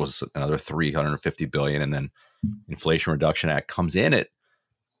 CHIPS was another 350 billion, and then Inflation Reduction Act comes in at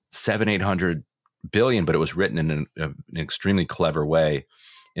 700-800 billion, but it was written in an extremely clever way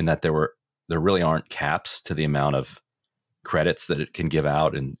in that there really aren't caps to the amount of credits that it can give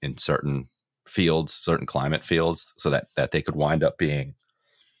out in certain fields, certain climate fields, so that they could wind up being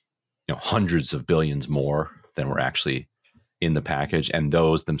hundreds of billions more than were actually in the package, and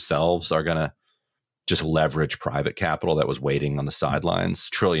those themselves are going to just leverage private capital that was waiting on the sidelines,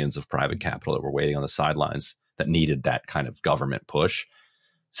 trillions of private capital that were waiting on the sidelines that needed that kind of government push.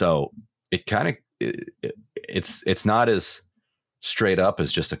 So it kind of, it's not as straight up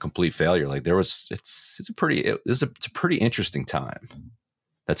as just a complete failure. Like there was, it's a pretty interesting time.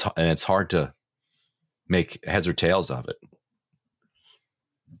 And it's hard to make heads or tails of it.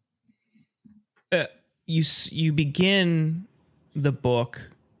 You begin the book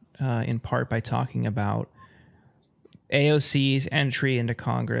in part by talking about AOC's entry into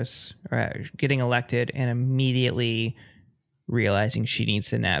Congress, getting elected, and immediately realizing she needs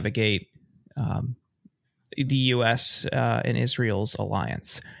to navigate the U.S. And Israel's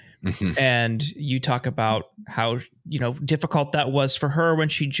alliance. Mm-hmm. And you talk about how, difficult that was for her when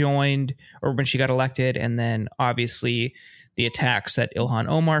she joined or when she got elected. And then obviously the attacks that Ilhan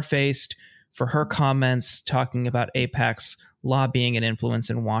Omar faced for her comments talking about AIPAC's lobbying and influence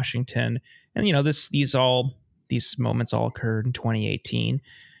in Washington. And, these moments all occurred in 2018.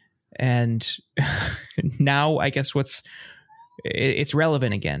 And now I guess it's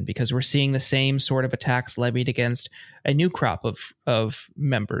relevant again because we're seeing the same sort of attacks levied against a new crop of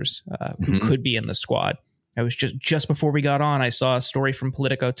members who could be in the squad. I was just before we got on, I saw a story from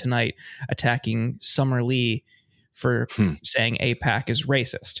Politico tonight attacking Summer Lee for saying AIPAC is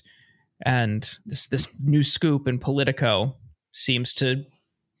racist. And this new scoop in Politico seems to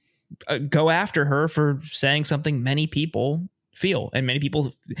go after her for saying something many people feel and many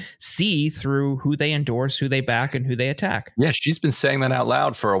people see through who they endorse, who they back, and who they attack. Yeah, she's been saying that out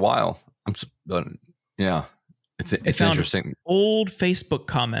loud for a while. Yeah, it's interesting. Old Facebook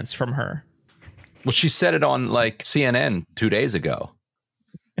comments from her. Well, she said it on like CNN 2 days ago.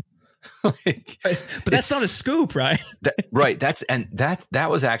 But that's not a scoop, right? Right. That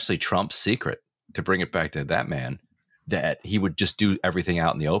was actually Trump's secret, to bring it back to that man, that he would just do everything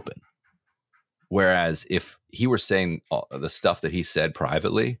out in the open. Whereas if he were saying the stuff that he said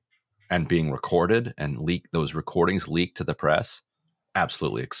privately and being recorded and those recordings leaked to the press,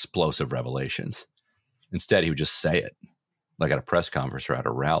 absolutely explosive revelations. Instead, he would just say it like at a press conference or at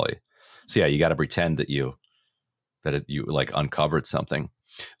a rally. So yeah, you got to pretend that you like uncovered something.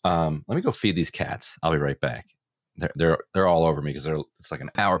 Let me go feed these cats. I'll be right back. They're all over me because it's like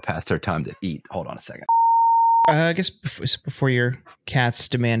an hour past their time to eat. Hold on a second. I guess before your cats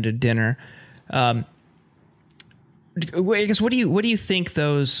demanded dinner, I guess what do you think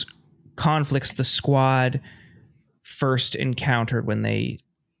those conflicts the squad first encountered when they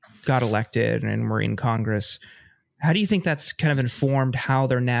got elected and were in Congress? How do you think that's kind of informed how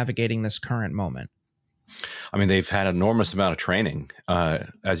they're navigating this current moment? I mean, they've had an enormous amount of training.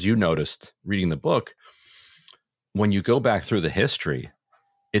 As you noticed reading the book, when you go back through the history,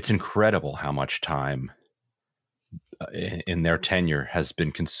 it's incredible how much time in their tenure has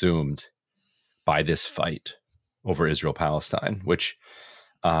been consumed by this fight over Israel-Palestine, which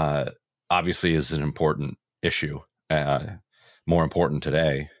obviously is an important issue, more important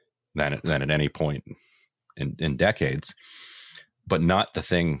today than at any point in decades, but not the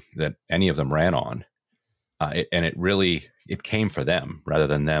thing that any of them ran on. And it came for them rather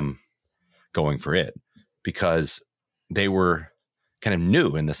than them going for it, because they were kind of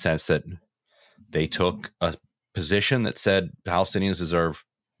new in the sense that they took a position that said Palestinians deserve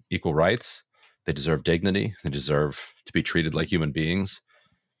equal rights, they deserve dignity, they deserve to be treated like human beings.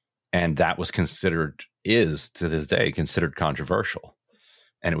 And that was is to this day considered controversial.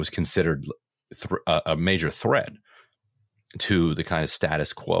 And it was considered a major threat to the kind of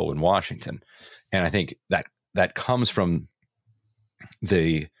status quo in Washington. And I think that comes from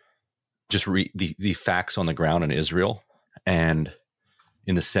the facts on the ground in Israel, and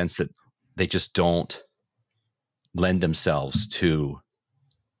in the sense that they just don't lend themselves to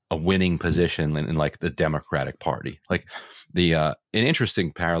a winning position in like the Democratic Party. Like an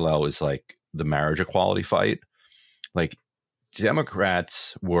interesting parallel is like the marriage equality fight. Like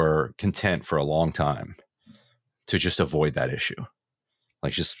Democrats were content for a long time to just avoid that issue.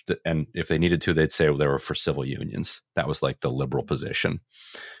 Like and if they needed to, they'd say they were for civil unions. That was like the liberal position.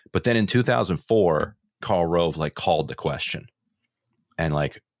 But then in 2004, Karl Rove like called the question, and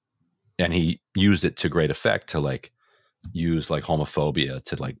he used it to great effect to like use like homophobia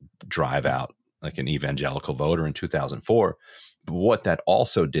to like drive out like an evangelical voter in 2004. But what that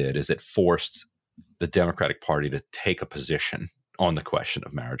also did is it forced the Democratic Party to take a position on the question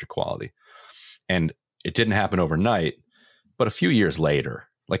of marriage equality. And it didn't happen overnight, but a few years later,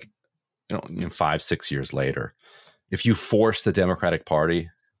 like 5-6 years later, if you force the Democratic Party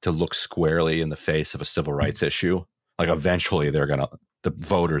to look squarely in the face of a civil rights issue, like eventually the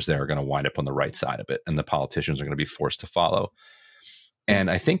voters there are going to wind up on the right side of it, and the politicians are going to be forced to follow. And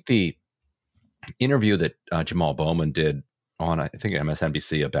I think the interview that Jamal Bowman did on, I think,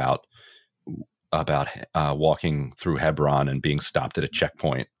 MSNBC about walking through Hebron and being stopped at a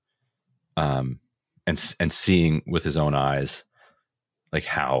checkpoint, and seeing with his own eyes like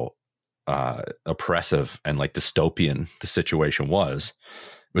how oppressive and like dystopian the situation was.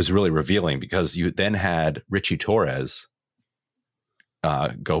 It was really revealing, because you then had Richie Torres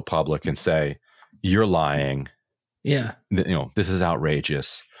go public and say, "You're lying. Yeah, this is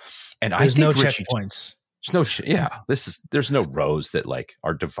outrageous." And there's I think no Richie, checkpoints. there's no roads that like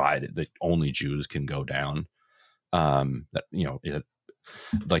are divided that only Jews can go down.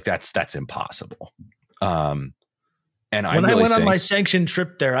 Like that's impossible. And when I went on my sanctioned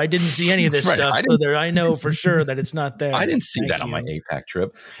trip there, I didn't see any of this Right, stuff. So there, I know for sure that it's not there. I didn't see that on my AIPAC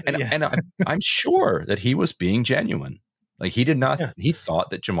trip, and I'm sure that he was being genuine. Like he did not. Yeah. He thought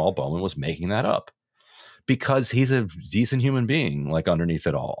that Jamal Bowman was making that up, because he's a decent human being, like underneath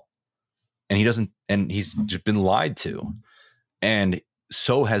it all. And he doesn't, and he's just been lied to. And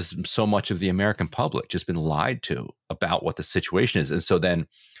so has so much of the American public just been lied to about what the situation is. And so then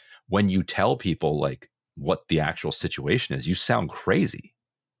when you tell people like what the actual situation is, you sound crazy.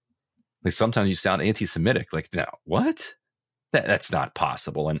 Like sometimes you sound anti-Semitic. Like, no, what? That's not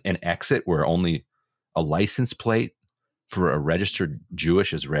possible. And an exit where only a license plate for a registered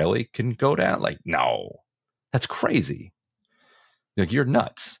Jewish Israeli can go down? Like, no, that's crazy. Like, you're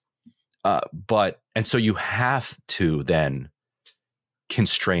nuts. And so you have to then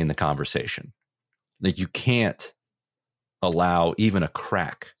constrain the conversation. Like, you can't allow even a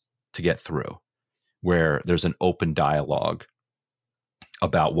crack to get through where there's an open dialogue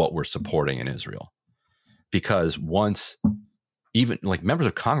about what we're supporting in Israel. Because once even like members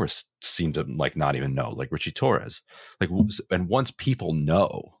of Congress seem to like not even know, like Richie Torres, like, and once people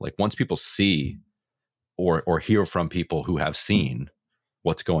know, like once people see or hear from people who have seen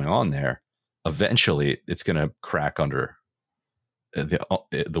what's going on there, eventually it's going to crack under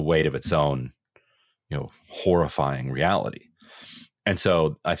the weight of its own, horrifying reality. And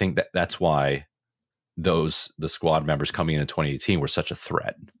so I think that's why the squad members coming in 2018 were such a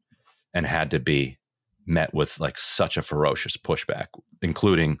threat and had to be met with like such a ferocious pushback,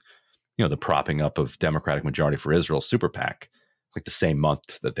 including, the propping up of Democratic Majority for Israel Super PAC, like the same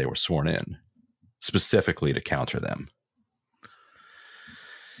month that they were sworn in, specifically to counter them.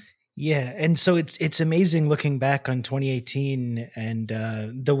 Yeah. And so it's amazing looking back on 2018 and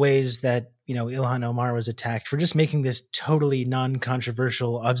the ways that, Ilhan Omar was attacked for just making this totally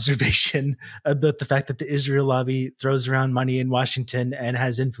non-controversial observation about the fact that the Israel lobby throws around money in Washington and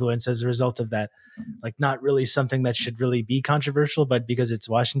has influence as a result of that. Like, not really something that should really be controversial, but because it's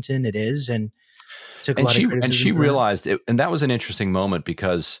Washington, it is. And took a lot of criticism. And she realized it. And that was an interesting moment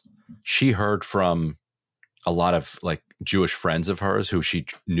because she heard from a lot of like Jewish friends of hers who she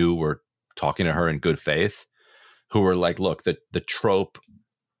knew were talking to her in good faith, who were like, look, the trope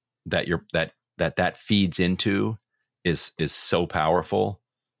that feeds into is so powerful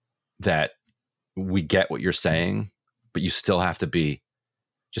that we get what you're saying, but you still have to be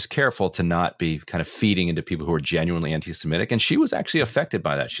just careful to not be kind of feeding into people who are genuinely anti-Semitic. And she was actually affected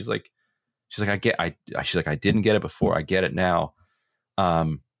by that. She's like, I didn't get it before. I get it now.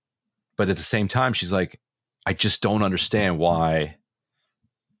 But at the same time, she's like, I just don't understand why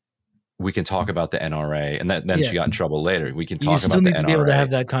we can talk about the NRA, and then she got in trouble later. We can talk about the NRA. You still need to be able to have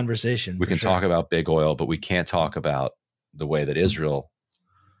that conversation. We can talk about big oil, but we can't talk about the way that Israel,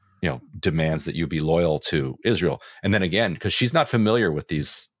 demands that you be loyal to Israel. And then again, because she's not familiar with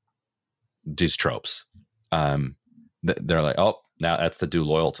these tropes, they're like, oh, now that's the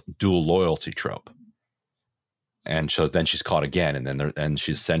dual loyalty trope. And so then she's caught again, and then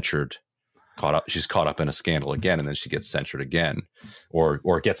she's censured. She's caught up in a scandal again, and then she gets censured again, or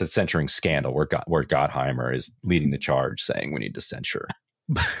gets a censoring scandal where Gottheimer is leading the charge, saying we need to censure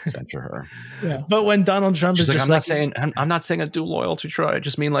her. Yeah. But when Donald Trump is just I'm not saying a dual loyalty trope. I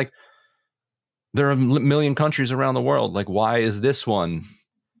just mean like there are a million countries around the world. Like, why is this one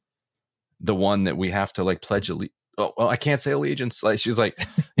the one that we have to like pledge allegiance? Oh, well, I can't say allegiance. Like, she's like,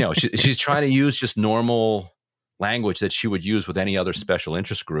 she's trying to use just normal language that she would use with any other special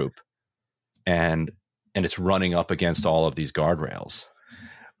interest group. And it's running up against all of these guardrails.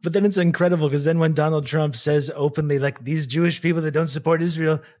 But then it's incredible because then when Donald Trump says openly, like, these Jewish people that don't support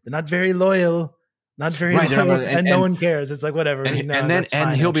Israel, they're not very loyal, loyal, and no one cares. It's like, whatever.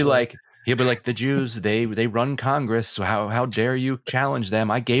 And he'll be like, the Jews, they run Congress. So how dare you challenge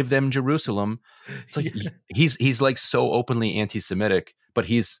them? I gave them Jerusalem. It's like, he's like so openly anti-Semitic, but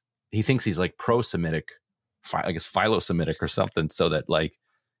he thinks he's like pro-Semitic, I guess philo-Semitic or something. So that like,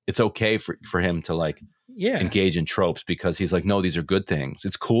 it's okay for him to like engage in tropes because he's like, no, these are good things.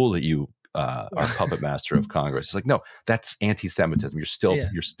 It's cool that you our puppet master of Congress. It's like, no, that's anti-Semitism.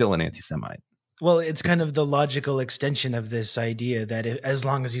 You're still an anti-Semite. Well, it's kind of the logical extension of this idea that as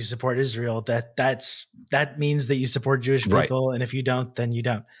long as you support Israel, that means that you support Jewish people, right. And if you don't, then you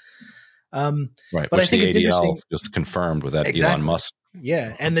don't. Right, but I think it's interesting. Just confirmed with that Elon Musk.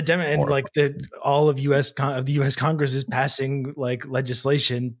 Yeah, and all of the U.S. Congress is passing like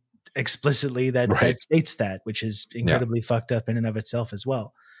legislation explicitly that states that, which is incredibly fucked up in and of itself as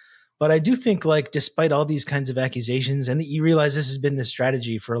well. But I do think, like, despite all these kinds of accusations, and you realize this has been the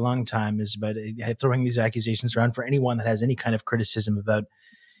strategy for a long time, is about throwing these accusations around for anyone that has any kind of criticism about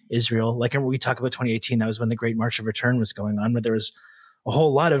Israel. Like, when we talk about 2018, that was when the Great March of Return was going on, where there was a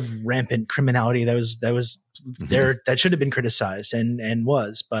whole lot of rampant criminality that was there that should have been criticized and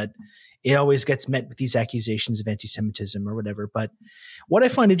was, but it always gets met with these accusations of anti-Semitism or whatever. But what I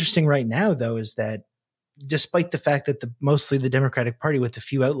find interesting right now, though, is that despite the fact that mostly the Democratic Party, with a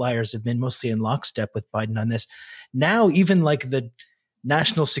few outliers, have been mostly in lockstep with Biden on this, now even like the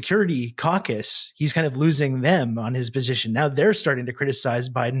National Security Caucus, he's kind of losing them on his position. Now they're starting to criticize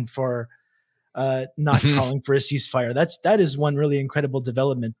Biden for not calling for a ceasefire. That is one really incredible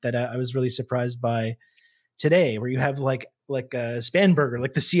development that I was really surprised by today, where you have like Spanberger,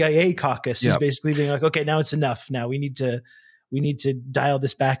 like the CIA caucus is basically being like, okay, now it's enough. Now we need to dial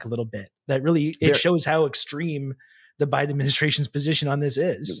this back a little bit. That really, it shows how extreme the Biden administration's position on this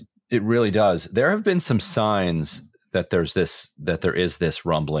is. It really does. There have been some signs that there is this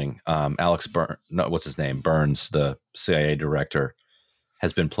rumbling. Alex Burns, the CIA director,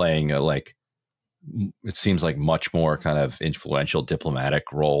 has been playing it seems like much more kind of influential diplomatic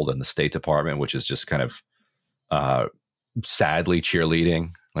role than the State Department, which is just kind of sadly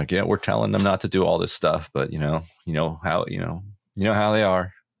cheerleading. Like, yeah, we're telling them not to do all this stuff, but you know how they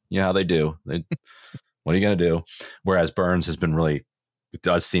are, how they do. What are you going to do? Whereas Burns has been it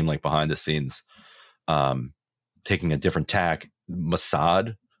does seem like behind the scenes, taking a different tack.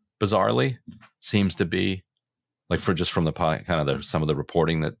 Mossad, bizarrely, seems to be from the kind of some of the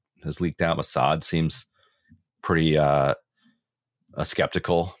reporting that has leaked out, Mossad seems pretty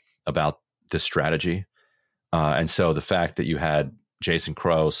skeptical about this strategy. And so the fact that you had Jason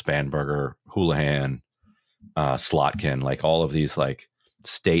Crow, Spanberger, Houlihan, Slotkin, like all of these like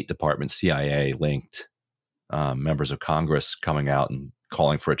State Department, CIA linked members of Congress coming out and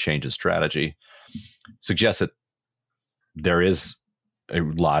calling for a change in strategy suggests that there is a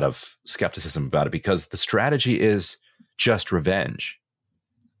lot of skepticism about it, because the strategy is just revenge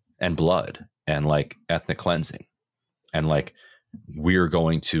and blood and like ethnic cleansing, and like we're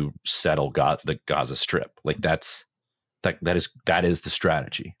going to settle the Gaza Strip. Like that is the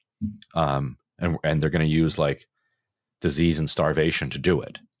strategy, and they're going to use like disease and starvation to do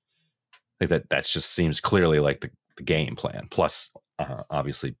it. Like that just seems clearly like the game plan. Plus,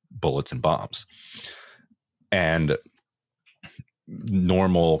 obviously, bullets and bombs, and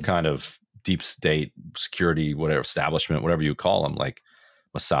normal kind of deep state security, whatever establishment, whatever you call them, like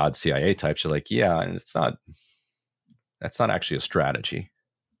Mossad, CIA types are like, yeah, and that's not actually a strategy.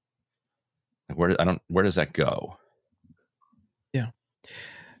 Like where does that go? Yeah.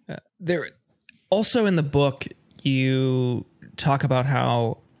 There also in the book, you talk about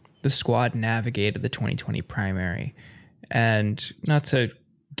how the squad navigated the 2020 primary, and not to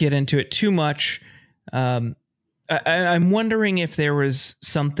get into it too much. I'm wondering if there was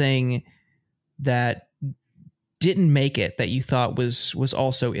something that didn't make it that you thought was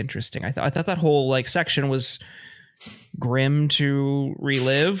also interesting. I thought that whole like section was grim to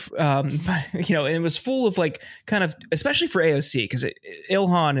relive, but it was full of like kind of, especially for AOC, because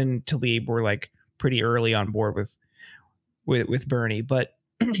Ilhan and Tlaib were like pretty early on board with Bernie, but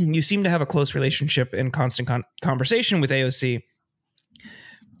you seem to have a close relationship and constant conversation with AOC.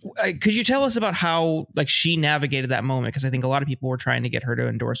 Could you tell us about how like she navigated that moment? Because I think a lot of people were trying to get her to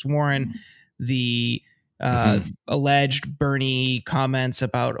endorse Warren. The alleged Bernie comments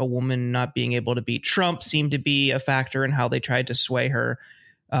about a woman not being able to beat Trump seemed to be a factor in how they tried to sway her.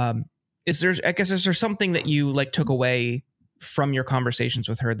 Is there something that you like took away from your conversations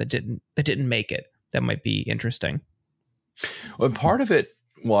with her that didn't make it, that might be interesting? Well, part of it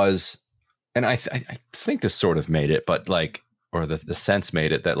was, and I think this sort of made it, but like, or the sense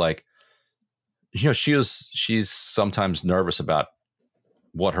made it that like, she's sometimes nervous about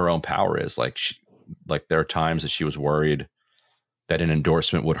what her own power is. Like there are times that she was worried that an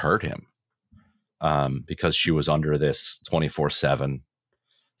endorsement would hurt him, because she was under this 24/7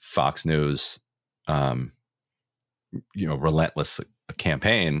 Fox News, relentless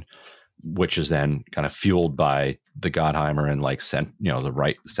campaign, which is then kind of fueled by the Gottheimer and like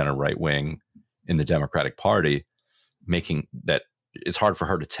the center right wing in the Democratic Party, making that it's hard for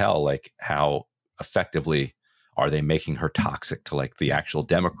her to tell like how effectively are they making her toxic to like the actual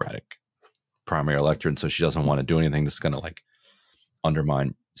Democratic primary electorate. And so she doesn't want to do anything that's going to like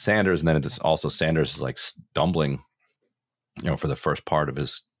undermine Sanders. And then it's also Sanders is like stumbling, for the first part of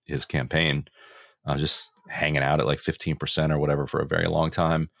his campaign, just hanging out at like 15% or whatever for a very long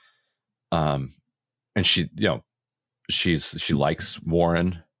time. And she likes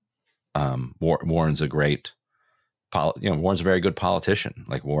Warren. Warren's a great, Warren's a very good politician.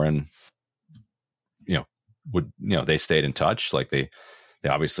 Like Warren, they stayed in touch. Like they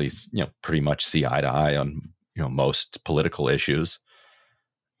obviously, pretty much see eye to eye on, most political issues.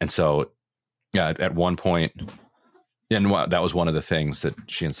 And so, yeah, at one point, and that was one of the things that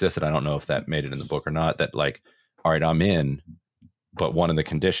she insisted. I don't know if that made it in the book or not, that like, all right, I'm in, but one of the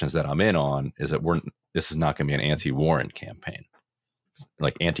conditions that I'm in on is that this is not going to be an anti-Warren campaign,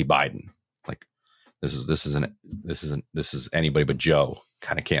 like anti-Biden. Like this is anybody but Joe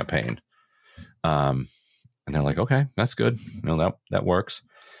kind of campaign. And they're like, okay, that's good. That works.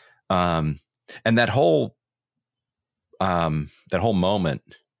 And that whole moment,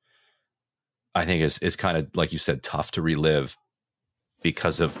 I think is kind of, like you said, tough to relive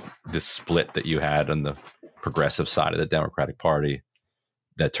because of this split that you had on the progressive side of the Democratic Party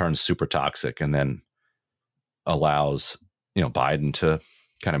that turns super toxic and then allows, Biden to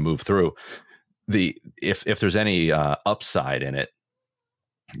kind of move through. If there's any upside in it,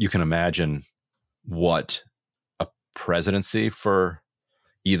 you can imagine what a presidency for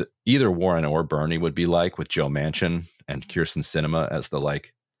either Warren or Bernie would be like, with Joe Manchin and Kyrsten Sinema as the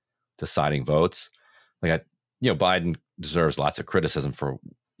like deciding votes. Like Biden deserves lots of criticism for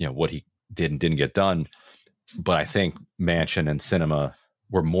what he did and didn't get done, but I think Manchin and Sinema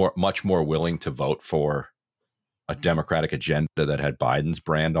were much more willing to vote for a Democratic agenda that had Biden's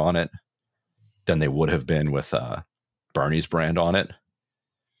brand on it than they would have been with Bernie's brand on it.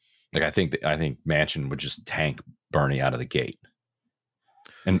 Like I think Manchin would just tank Bernie out of the gate,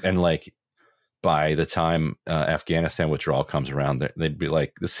 and like by the time Afghanistan withdrawal comes around, they'd be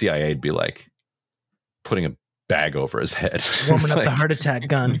like, the CIA would be like putting a bag over his head, warming up the heart attack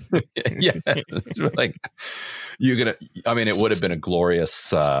gun. Yeah, it's like it would have been a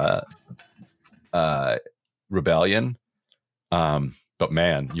glorious rebellion. But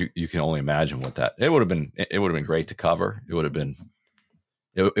man, you can only imagine what it would have been. It would have been great to cover. It would have been.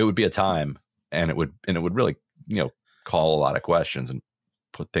 It would be a time, and it would really, call a lot of questions and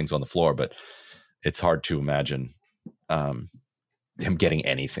put things on the floor. But it's hard to imagine him getting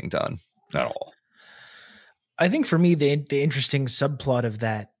anything done at all. I think for me, the interesting subplot of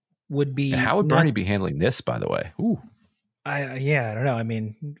that would be, and how would Bernie be handling this, by the way? Ooh, I don't know. I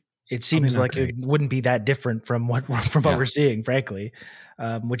mean, it seems like it wouldn't be that different from what we're seeing, frankly,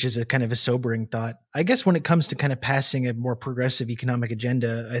 which is a kind of a sobering thought. I guess when it comes to kind of passing a more progressive economic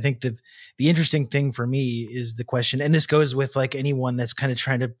agenda, I think the interesting thing for me is the question, and this goes with like anyone that's kind of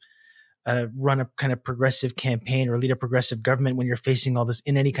trying to run a kind of progressive campaign or lead a progressive government when you're facing all this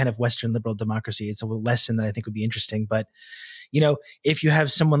in any kind of Western liberal democracy. It's a lesson that I think would be interesting. But, if you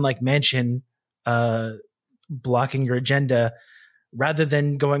have someone like Manchin blocking your agenda, rather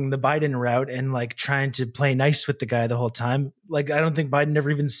than going the Biden route and like trying to play nice with the guy the whole time, like I don't think Biden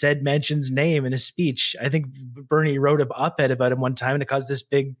ever even said Manchin's name in his speech. I think Bernie wrote an op-ed about him one time and it caused this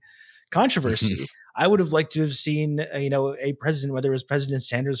big controversy. I would have liked to have seen, a president, whether it was President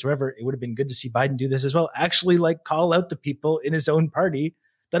Sanders, whoever, it would have been good to see Biden do this as well. Actually, like call out the people in his own party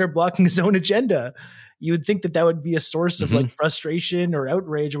that are blocking his own agenda. You would think that would be a source of like frustration or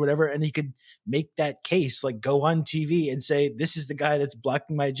outrage or whatever. And he could make that case, like go on TV and say, this is the guy that's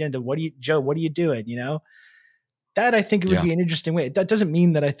blocking my agenda. Joe, what are you doing? That I think it would be an interesting way. That doesn't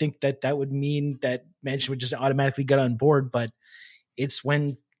mean that I think that would mean that Manchin would just automatically get on board, but it's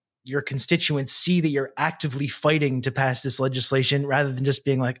when your constituents see that you're actively fighting to pass this legislation rather than just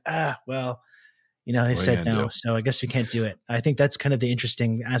being like, they said no, so I guess we can't do it. I think that's kind of the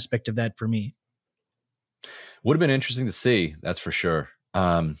interesting aspect of that for me. Would have been interesting to see, that's for sure. We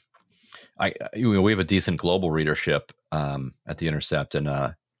have a decent global readership at The Intercept, and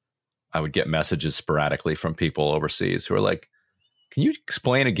I would get messages sporadically from people overseas who are like, can you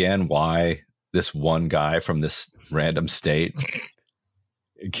explain again why this one guy from this random state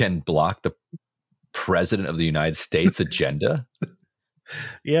can block the president of the United States agenda?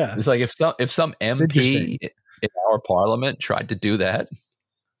 Yeah. It's like if some MP in our parliament tried to do that,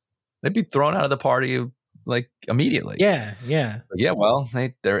 they'd be thrown out of the party like immediately. Yeah. Well,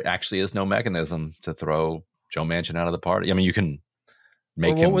 there actually is no mechanism to throw Joe Manchin out of the party. I mean, you can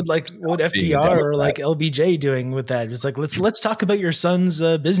make him. What would FDR or like LBJ doing with that? It's like let's talk about your son's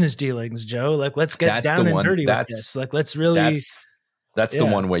business dealings, Joe. Like let's get down and dirty with this. Like let's really. That's the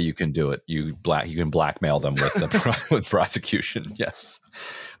one way you can do it. You can blackmail them with the with prosecution. Yes,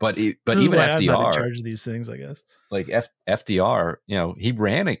 but even FDR, I'm not in charge of these things, I guess. Like FDR,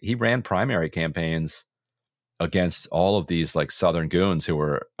 he ran primary campaigns against all of these like Southern goons who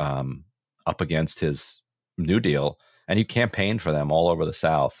were up against his New Deal, and he campaigned for them all over the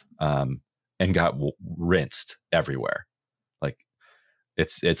South, and got rinsed everywhere. Like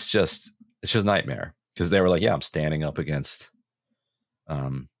it's just nightmare, because they were like, yeah, I'm standing up against.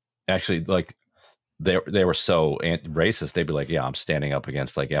 Actually, like they were so racist, they'd be like, yeah, I'm standing up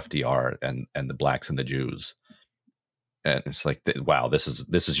against like FDR and the blacks and the Jews, and it's like, wow, this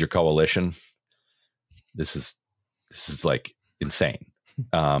is your coalition. This is like insane.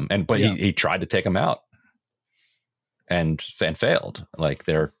 But he tried to take them out and failed. Like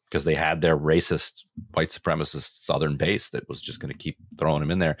because they had their racist white supremacist Southern base that was just going to keep throwing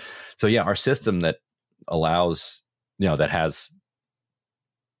them in there. So yeah, our system that allows, that has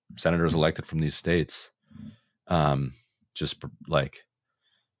senators elected from these states, just like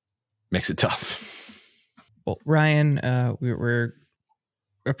makes it tough. Well, Ryan, we're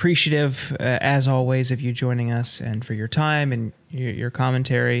appreciative as always of you joining us and for your time and your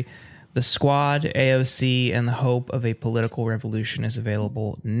commentary. The Squad, AOC, and the Hope of a Political Revolution is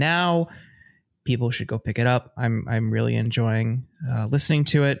available now. People should go pick it up. I'm really enjoying listening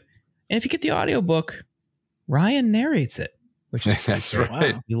to it. And if you get the audiobook, Ryan narrates it, which is that's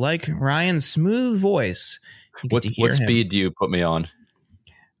right. Wow. You like Ryan's smooth voice. What speed do you put me on?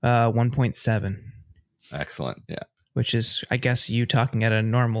 1.7. Excellent. Yeah. Which is, I guess, you talking at a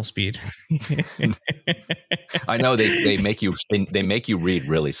normal speed. I know they make you read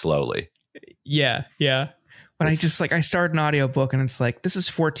really slowly. Yeah. But I start an audiobook and it's like, this is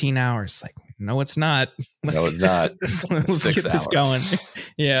 14 hours. Like, no, it's not. No, it's not. Let's get this going.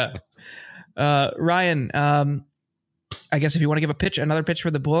 Yeah. Ryan, I guess if you want to give another pitch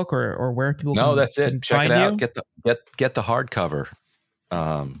for the book or where people can, that's it. Check it out. Get the hardcover.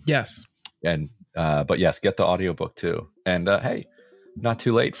 Yes. And but yes, get the audiobook too. And hey, not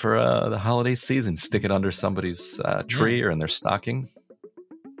too late for the holiday season. Stick it under somebody's tree or in their stocking.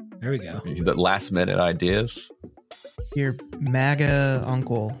 There we go. The last minute ideas. Your MAGA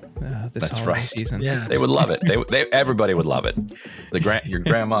uncle this That's holiday right. season. Yeah, they would love it. Everybody would love it. Your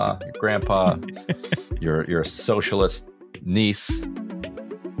grandma, your grandpa, your socialist niece,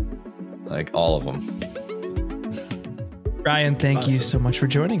 like all of them. Ryan, thank you so much for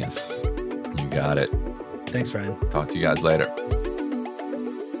joining us. You got it. Thanks, Ryan. Talk to you guys later.